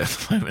really do it at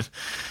the moment.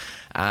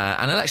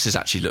 And Alexis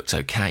actually looked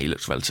okay. He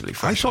looked relatively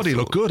fresh. I thought he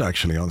looked good,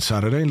 actually, on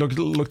Saturday.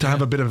 Looked to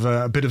have a bit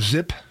of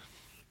zip.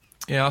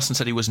 Yeah, Arsene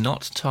said he was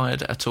not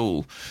tired at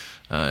all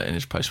in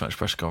his post-match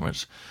press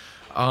conference.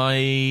 So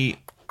I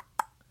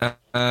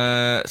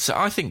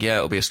think,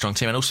 it'll be a strong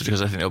team, and also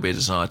because I think there'll be a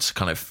desire to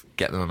kind of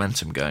get the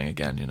momentum going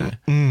again,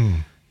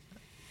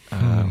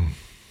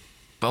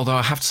 But although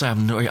I have to say,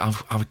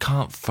 I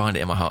can't find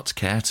it in my heart to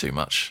care too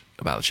much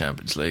about the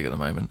Champions League at the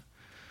moment.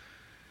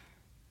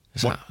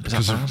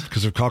 Is that bad?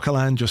 Because of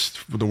Coquelin, just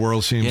the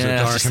world seems a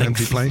dark and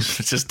empty place.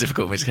 It's just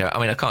difficult for me to get out. I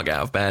mean, I can't get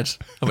out of bed,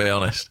 I'll be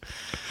honest.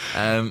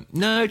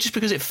 No, just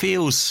because it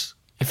feels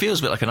a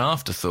bit like an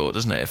afterthought,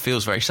 doesn't it? It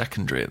feels very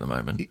secondary at the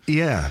moment.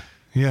 Yeah.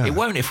 It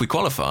won't if we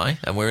qualify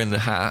and we're in the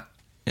hat,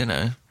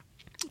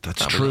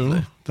 That's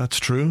true. That's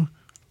true.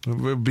 It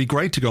would be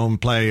great to go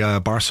and play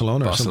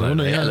Barcelona or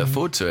something. Yeah, I look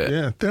forward to it.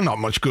 Yeah, they're not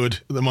much good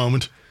at the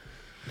moment.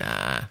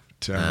 Nah.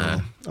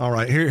 All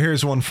right,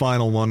 here's one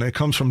final one. It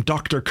comes from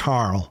Dr.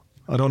 Carl.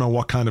 I don't know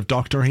what kind of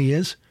doctor he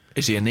is.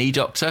 Is he a knee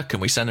doctor? Can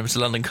we send him to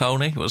London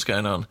Colney? What's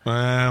going on?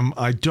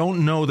 I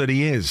don't know that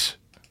he is.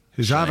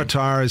 His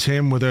avatar is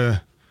him with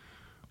a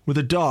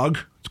dog.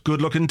 It's a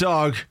good-looking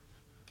dog.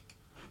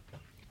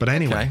 But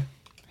anyway,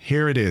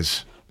 Here it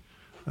is.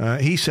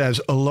 He says,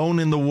 alone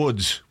in the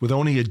woods with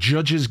only a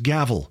judge's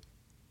gavel.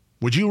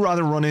 Would you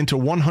rather run into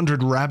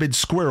 100 rabid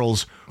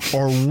squirrels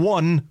or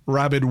one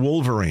rabid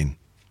wolverine?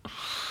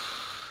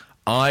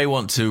 I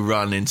want to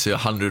run into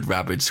 100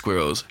 rabid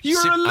squirrels.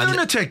 You're a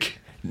lunatic!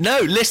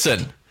 No,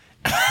 listen.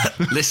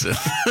 Listen.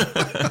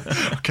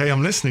 Okay,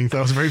 I'm listening.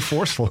 That was very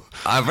forceful.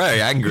 I'm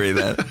very angry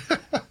then.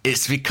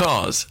 It's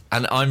because,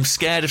 and I'm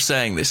scared of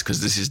saying this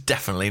because this is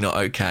definitely not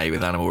okay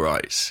with animal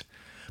rights,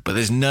 but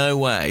there's no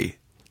way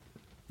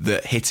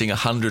that hitting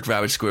 100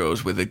 rabid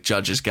squirrels with a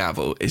judge's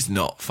gavel is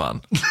not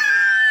fun.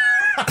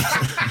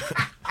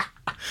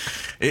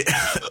 It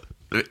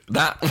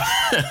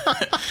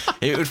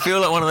would feel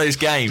like one of those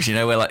games,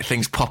 where like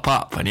things pop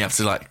up and you have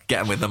to like get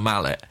them with the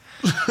mallet.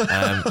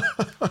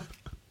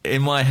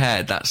 In my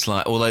head, that's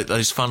like all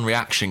those fun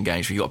reaction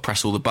games where you got to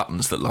press all the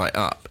buttons that light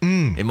up.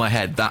 In my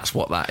head, that's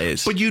what that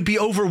is. But you'd be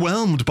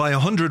overwhelmed by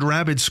 100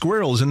 rabid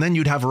squirrels, and then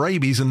you'd have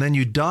rabies, and then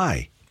you'd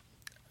die.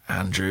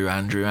 Andrew,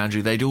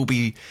 they'd all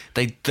be...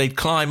 They'd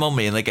climb on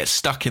me and they'd get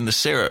stuck in the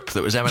syrup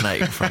that was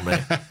emanating from me.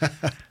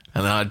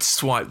 And then I'd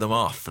swipe them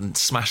off and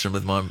smash them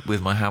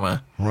with my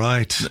hammer.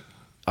 Right.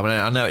 I mean,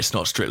 I know it's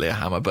not strictly a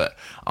hammer, but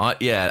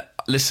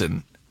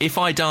listen, if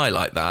I die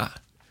like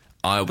that,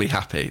 I'll be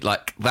happy.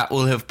 Like, that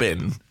will have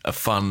been a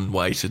fun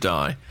way to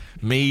die.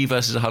 Me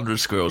versus 100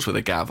 squirrels with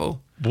a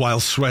gavel. While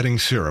sweating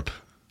syrup.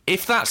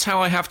 If that's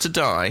how I have to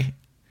die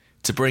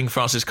to bring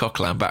Francis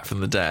Coquelin back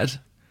from the dead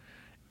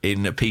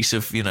in a piece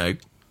of,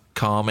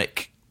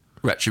 karmic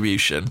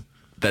retribution,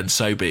 then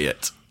so be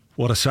it.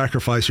 What a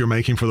sacrifice you're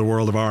making for the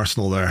world of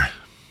Arsenal there.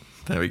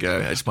 There we go.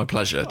 It's my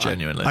pleasure,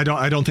 genuinely. I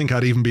don't think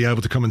I'd even be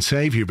able to come and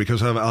save you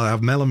because I'll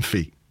have melon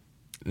feet.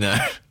 No.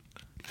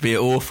 It'd be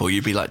awful.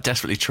 You'd be like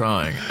desperately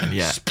trying, and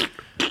yeah.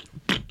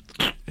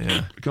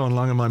 Going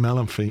along in my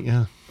melon feet,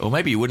 yeah. Or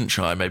maybe you wouldn't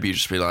try. Maybe you'd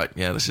just be like,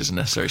 yeah, this is a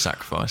necessary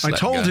sacrifice. I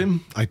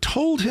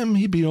told him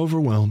he'd be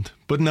overwhelmed.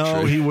 But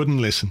no, He wouldn't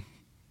listen.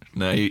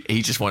 No,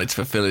 he just wanted to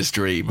fulfill his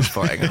dream of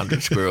fighting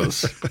 100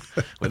 squirrels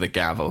with a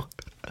gavel.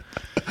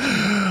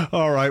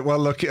 All right, well,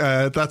 look,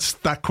 that's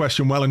that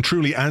question well and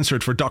truly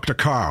answered for Dr.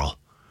 Carl.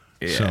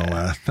 Yeah.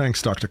 So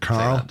thanks, Dr.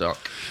 Carl. That, Doc.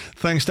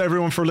 Thanks to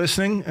everyone for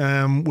listening.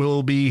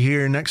 We'll be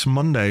here next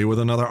Monday with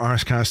another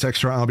Arsecast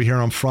Extra. I'll be here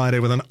on Friday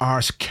with an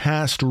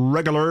Arsecast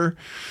regular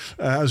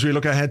as we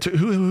look ahead to...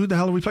 Who the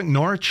hell are we playing?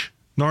 Norwich?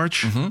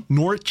 Mm-hmm.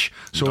 Norwich.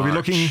 So we'll be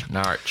looking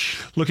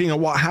at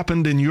what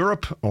happened in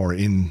Europe or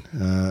in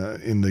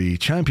the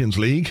Champions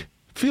League.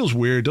 Feels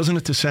weird, doesn't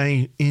it, to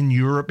say in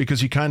Europe,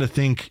 because you kind of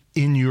think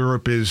in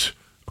Europe is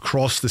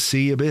across the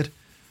sea a bit.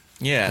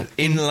 Yeah,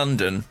 in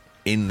London,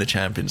 in the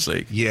Champions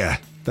League. Yeah,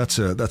 that's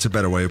a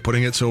better way of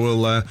putting it. So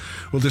we'll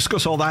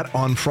discuss all that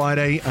on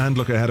Friday and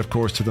look ahead, of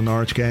course, to the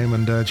Norwich game.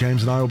 And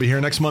James and I will be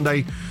here next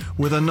Monday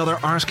with another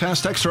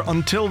Arsecast Extra.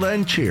 Until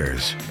then,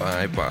 cheers.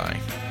 Bye-bye.